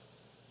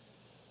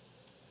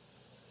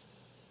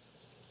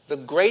 The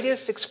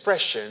greatest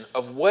expression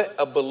of what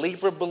a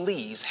believer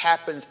believes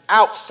happens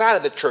outside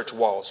of the church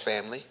walls,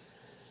 family,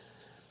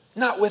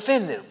 not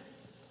within them.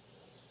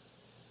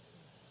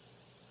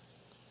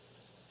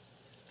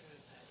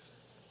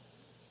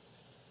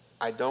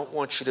 I don't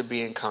want you to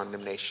be in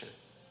condemnation.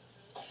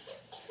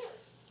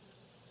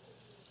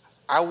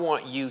 I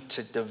want you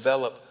to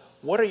develop,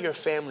 what are your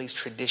family's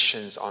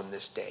traditions on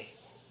this day?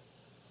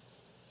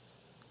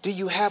 Do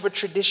you have a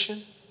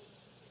tradition?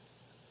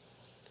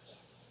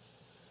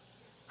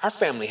 Our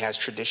family has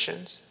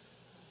traditions.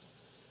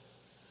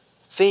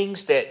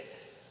 Things that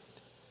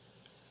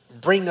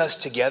bring us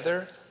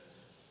together.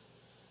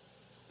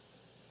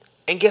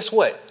 And guess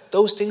what?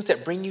 Those things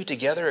that bring you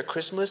together at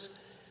Christmas,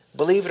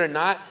 believe it or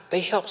not, they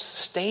help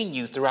sustain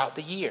you throughout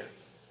the year.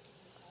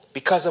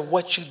 Because of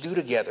what you do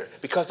together.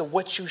 Because of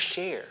what you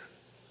share.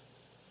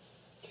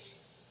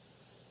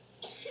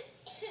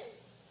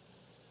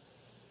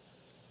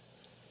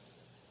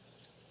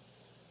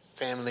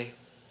 Family,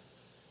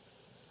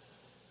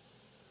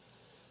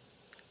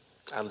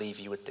 I'll leave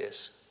you with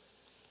this.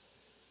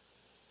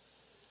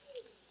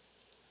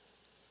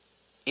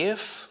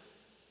 If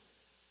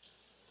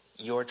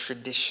your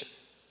tradition,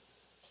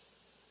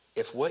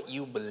 if what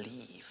you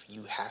believe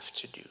you have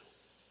to do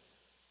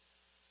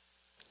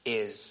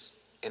is,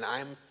 and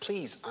I'm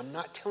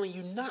not telling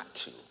you not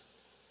to,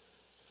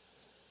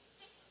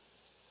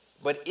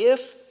 but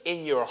if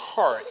in your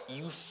heart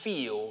you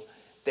feel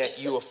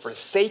that you are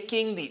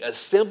forsaking the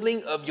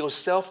assembling of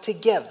yourself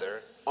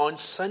together on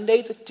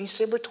Sunday,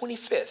 December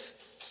 25th,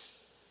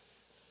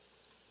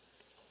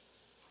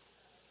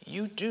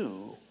 you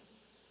do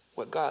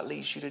what God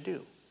leads you to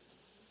do.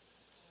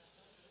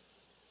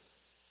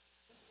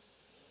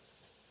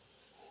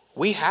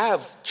 We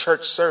have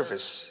church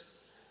service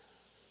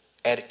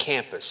at a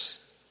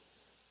campus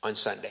on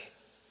Sunday.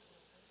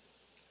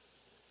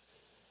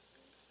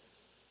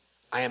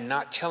 I am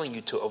not telling you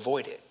to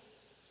avoid it.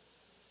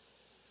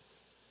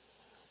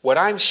 What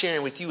I'm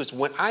sharing with you is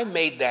when I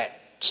made that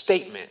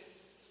statement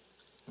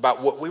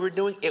about what we were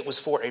doing, it was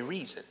for a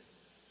reason.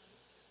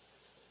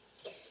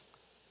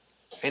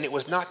 And it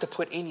was not to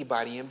put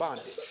anybody in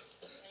bondage.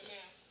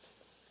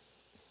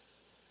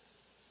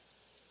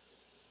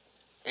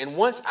 And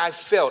once I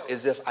felt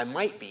as if I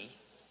might be,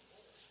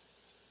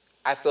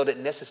 I felt it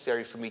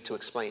necessary for me to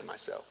explain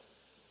myself.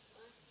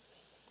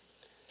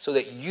 So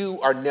that you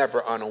are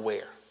never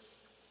unaware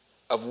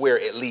of where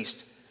at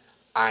least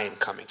I am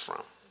coming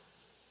from.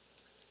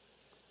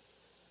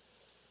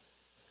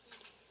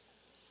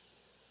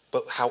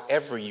 But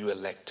however you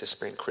elect to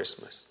spend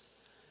Christmas,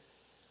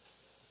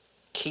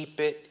 keep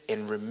it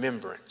in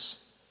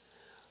remembrance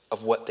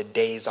of what the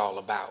day is all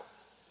about.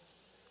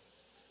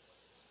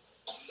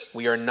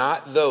 We are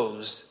not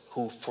those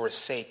who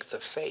forsake the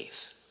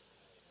faith.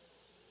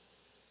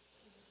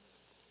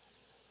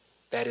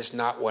 That is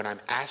not what I'm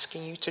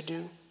asking you to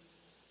do.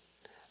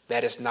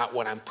 That is not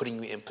what I'm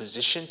putting you in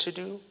position to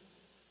do.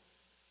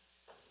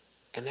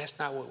 And that's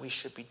not what we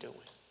should be doing.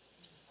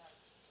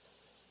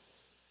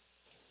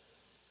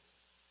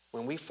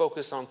 When we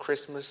focus on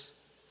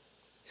Christmas,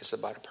 it's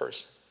about a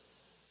person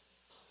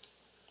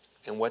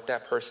and what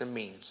that person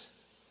means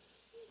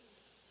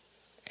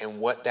and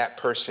what that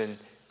person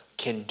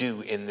can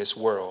do in this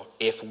world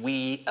if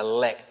we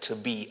elect to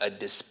be a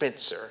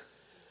dispenser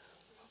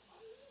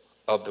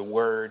of the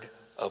word,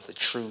 of the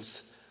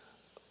truth,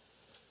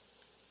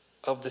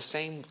 of the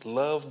same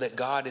love that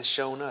God has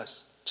shown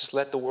us. Just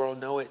let the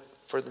world know it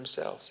for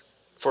themselves.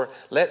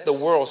 Let the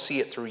world see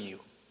it through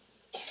you.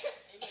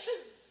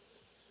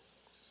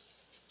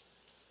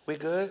 We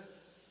good?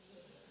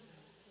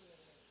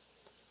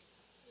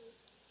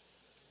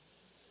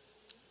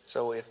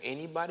 So if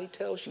anybody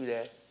tells you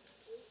that,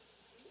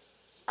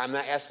 I'm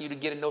not asking you to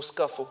get in no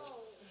scuffle.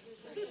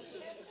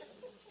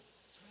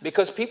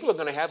 Because people are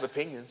going to have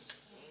opinions.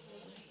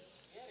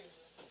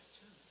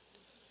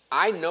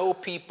 I know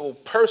people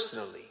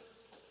personally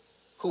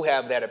who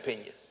have that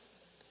opinion.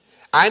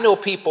 I know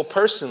people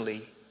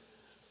personally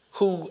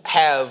who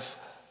have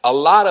a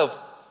lot of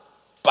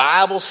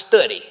Bible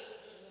study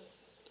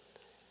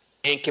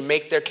and can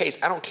make their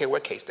case. I don't care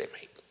what case they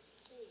make.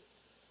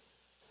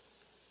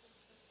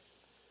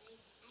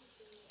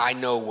 I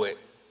know what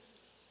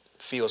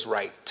feels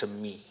right to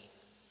me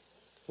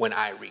when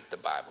I read the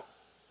Bible.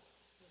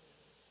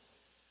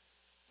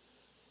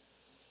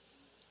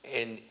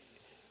 And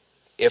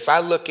if I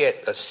look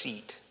at a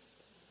seat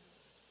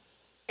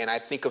and I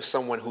think of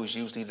someone who's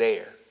usually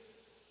there,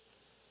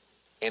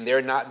 and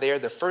they're not there,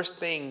 the first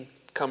thing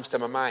comes to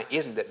my mind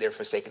isn't that they're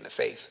forsaking the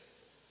faith.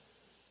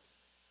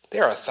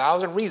 There are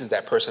 1,000 reasons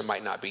that person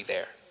might not be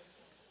there.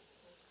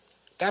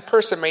 That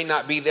person may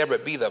not be there,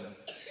 but be the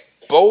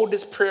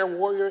boldest prayer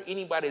warrior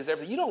anybody has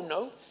ever. You don't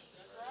know.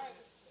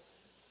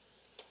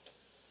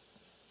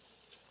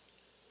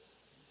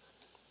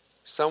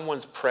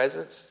 Someone's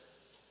presence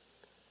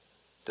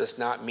does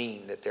not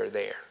mean that they're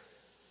there.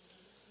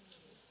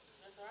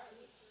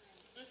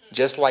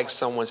 Just like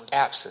someone's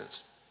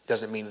absence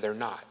doesn't mean they're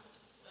not.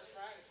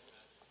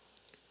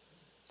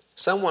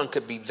 Someone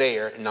could be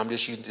there, and I'm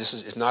just using this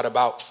is not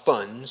about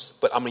funds,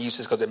 but I'm going to use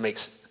this because it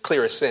makes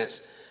clearer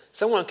sense.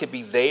 Someone could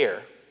be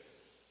there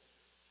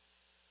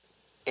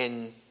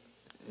and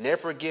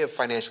never give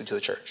financially to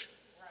the church.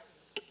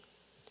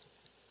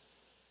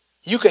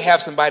 You could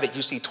have somebody that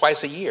you see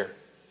twice a year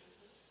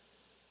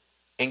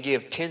and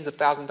give tens of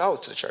thousands of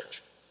dollars to the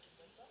church.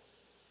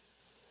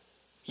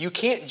 You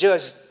can't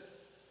judge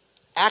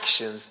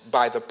actions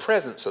by the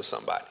presence of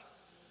somebody.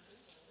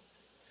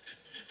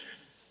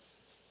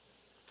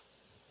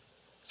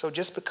 So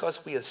just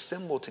because we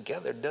assemble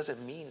together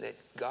doesn't mean that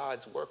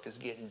God's work is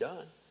getting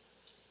done.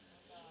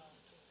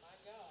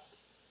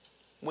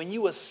 When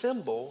you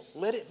assemble,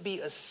 let it be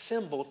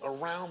assembled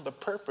around the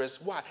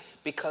purpose. Why?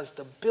 Because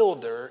the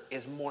builder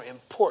is more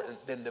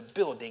important than the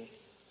building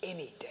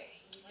any day.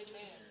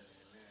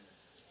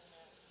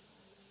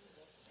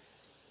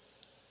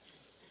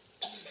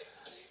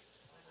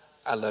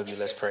 I love you.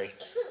 Let's pray.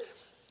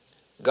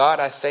 God,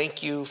 I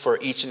thank you for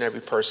each and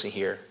every person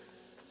here.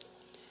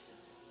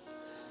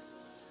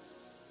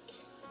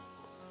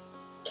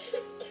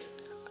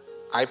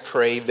 I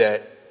pray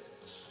that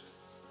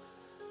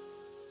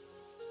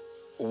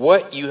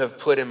what you have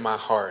put in my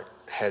heart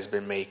has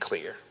been made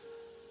clear.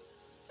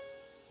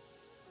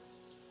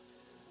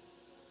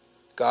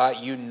 God,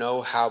 you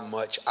know how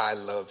much I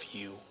love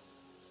you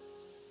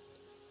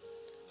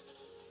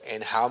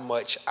and how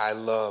much I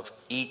love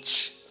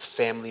each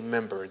family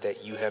member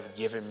that you have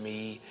given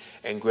me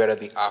and Greta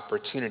the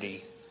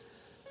opportunity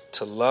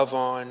to love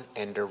on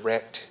and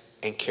direct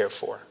and care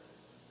for.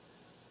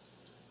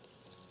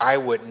 I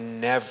would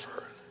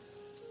never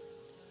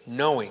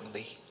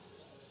knowingly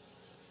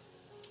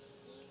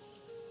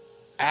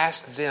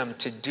ask them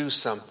to do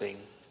something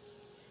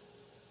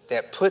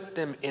that put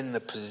them in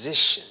the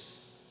position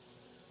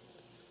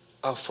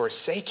of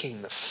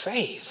forsaking the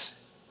faith.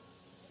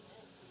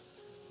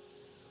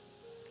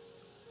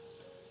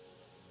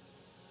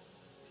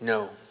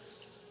 No.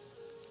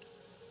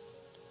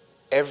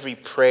 Every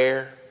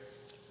prayer,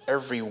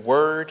 every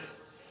word,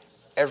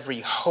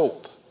 every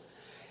hope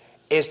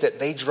is that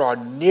they draw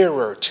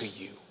nearer to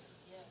you,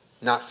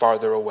 not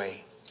farther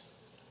away.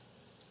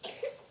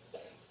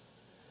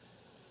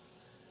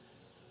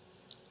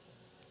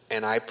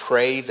 And I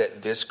pray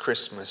that this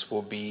Christmas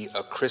will be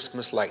a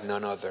Christmas like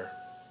none other.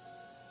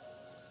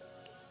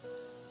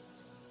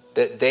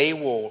 That they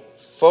will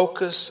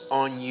focus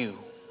on you,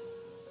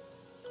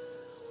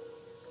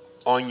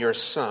 on your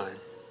Son,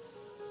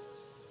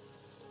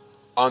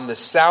 on the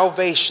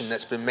salvation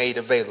that's been made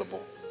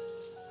available.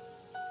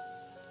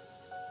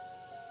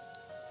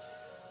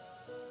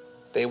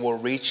 They will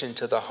reach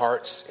into the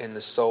hearts and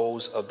the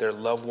souls of their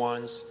loved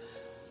ones,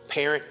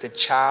 parent to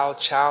child,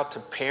 child to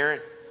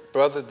parent,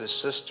 brother to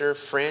sister,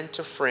 friend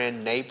to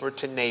friend, neighbor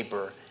to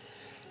neighbor,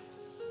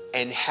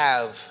 and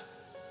have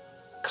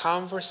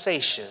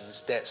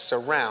conversations that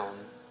surround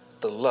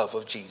the love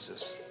of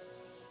Jesus.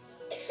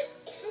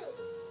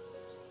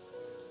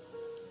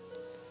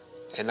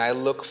 And I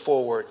look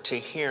forward to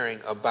hearing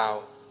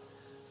about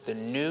the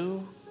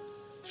new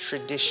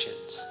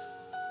traditions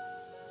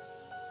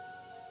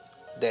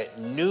that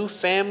new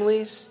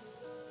families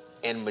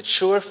and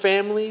mature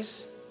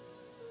families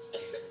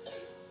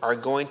are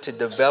going to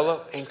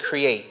develop and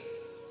create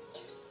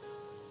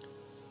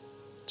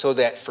so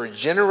that for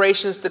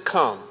generations to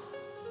come,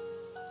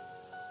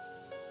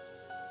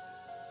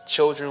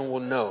 children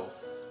will know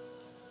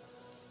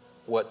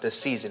what the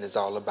season is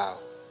all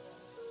about.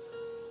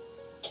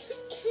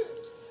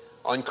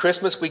 On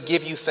Christmas, we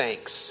give you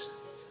thanks.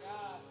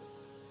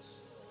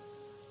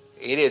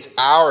 It is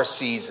our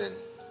season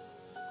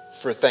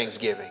for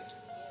Thanksgiving.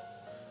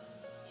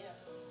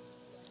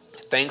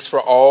 Thanks for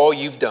all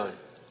you've done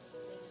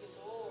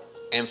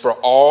and for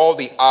all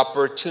the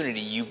opportunity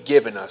you've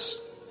given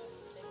us.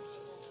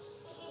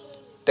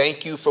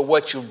 Thank you for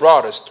what you've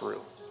brought us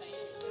through.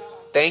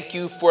 Thank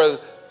you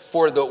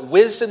for the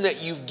wisdom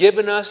that you've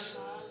given us,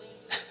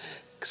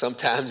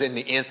 sometimes in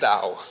the nth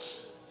hour.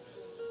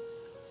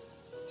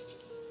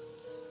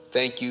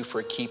 Thank you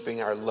for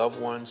keeping our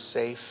loved ones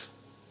safe.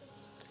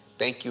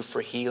 Thank you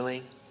for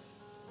healing.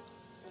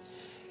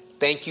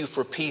 Thank you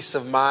for peace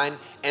of mind.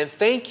 And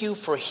thank you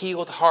for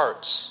healed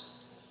hearts.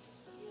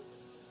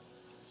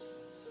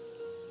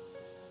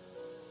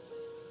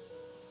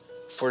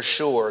 For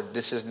sure,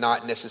 this has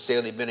not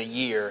necessarily been a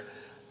year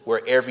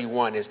where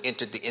everyone has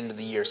entered the end of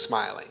the year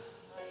smiling.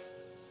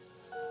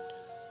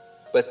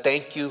 But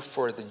thank you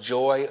for the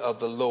joy of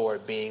the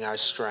Lord being our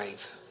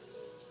strength.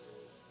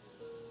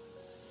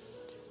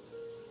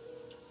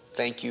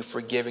 Thank you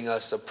for giving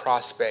us a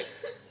prospect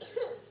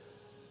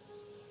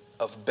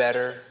of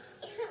better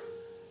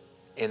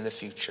in the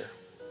future.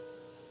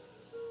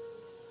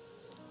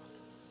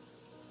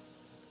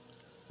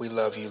 We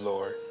love you,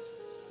 Lord.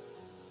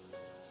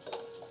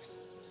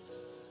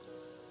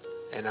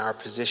 And our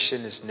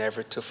position is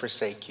never to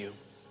forsake you,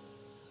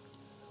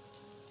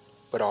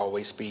 but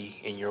always be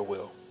in your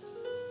will.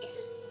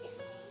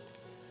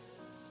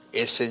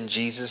 It's in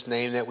Jesus'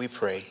 name that we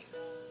pray.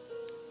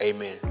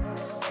 Amen.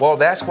 Well,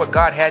 that's what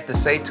God had to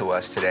say to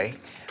us today.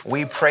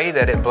 We pray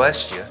that it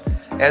blessed you.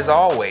 As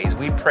always,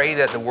 we pray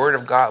that the Word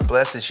of God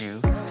blesses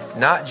you,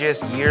 not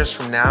just years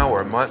from now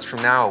or months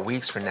from now or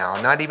weeks from now,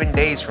 not even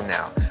days from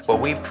now, but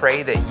we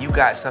pray that you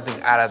got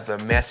something out of the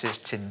message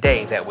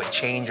today that would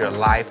change your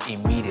life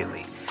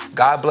immediately.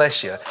 God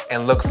bless you,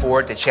 and look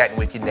forward to chatting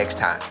with you next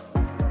time.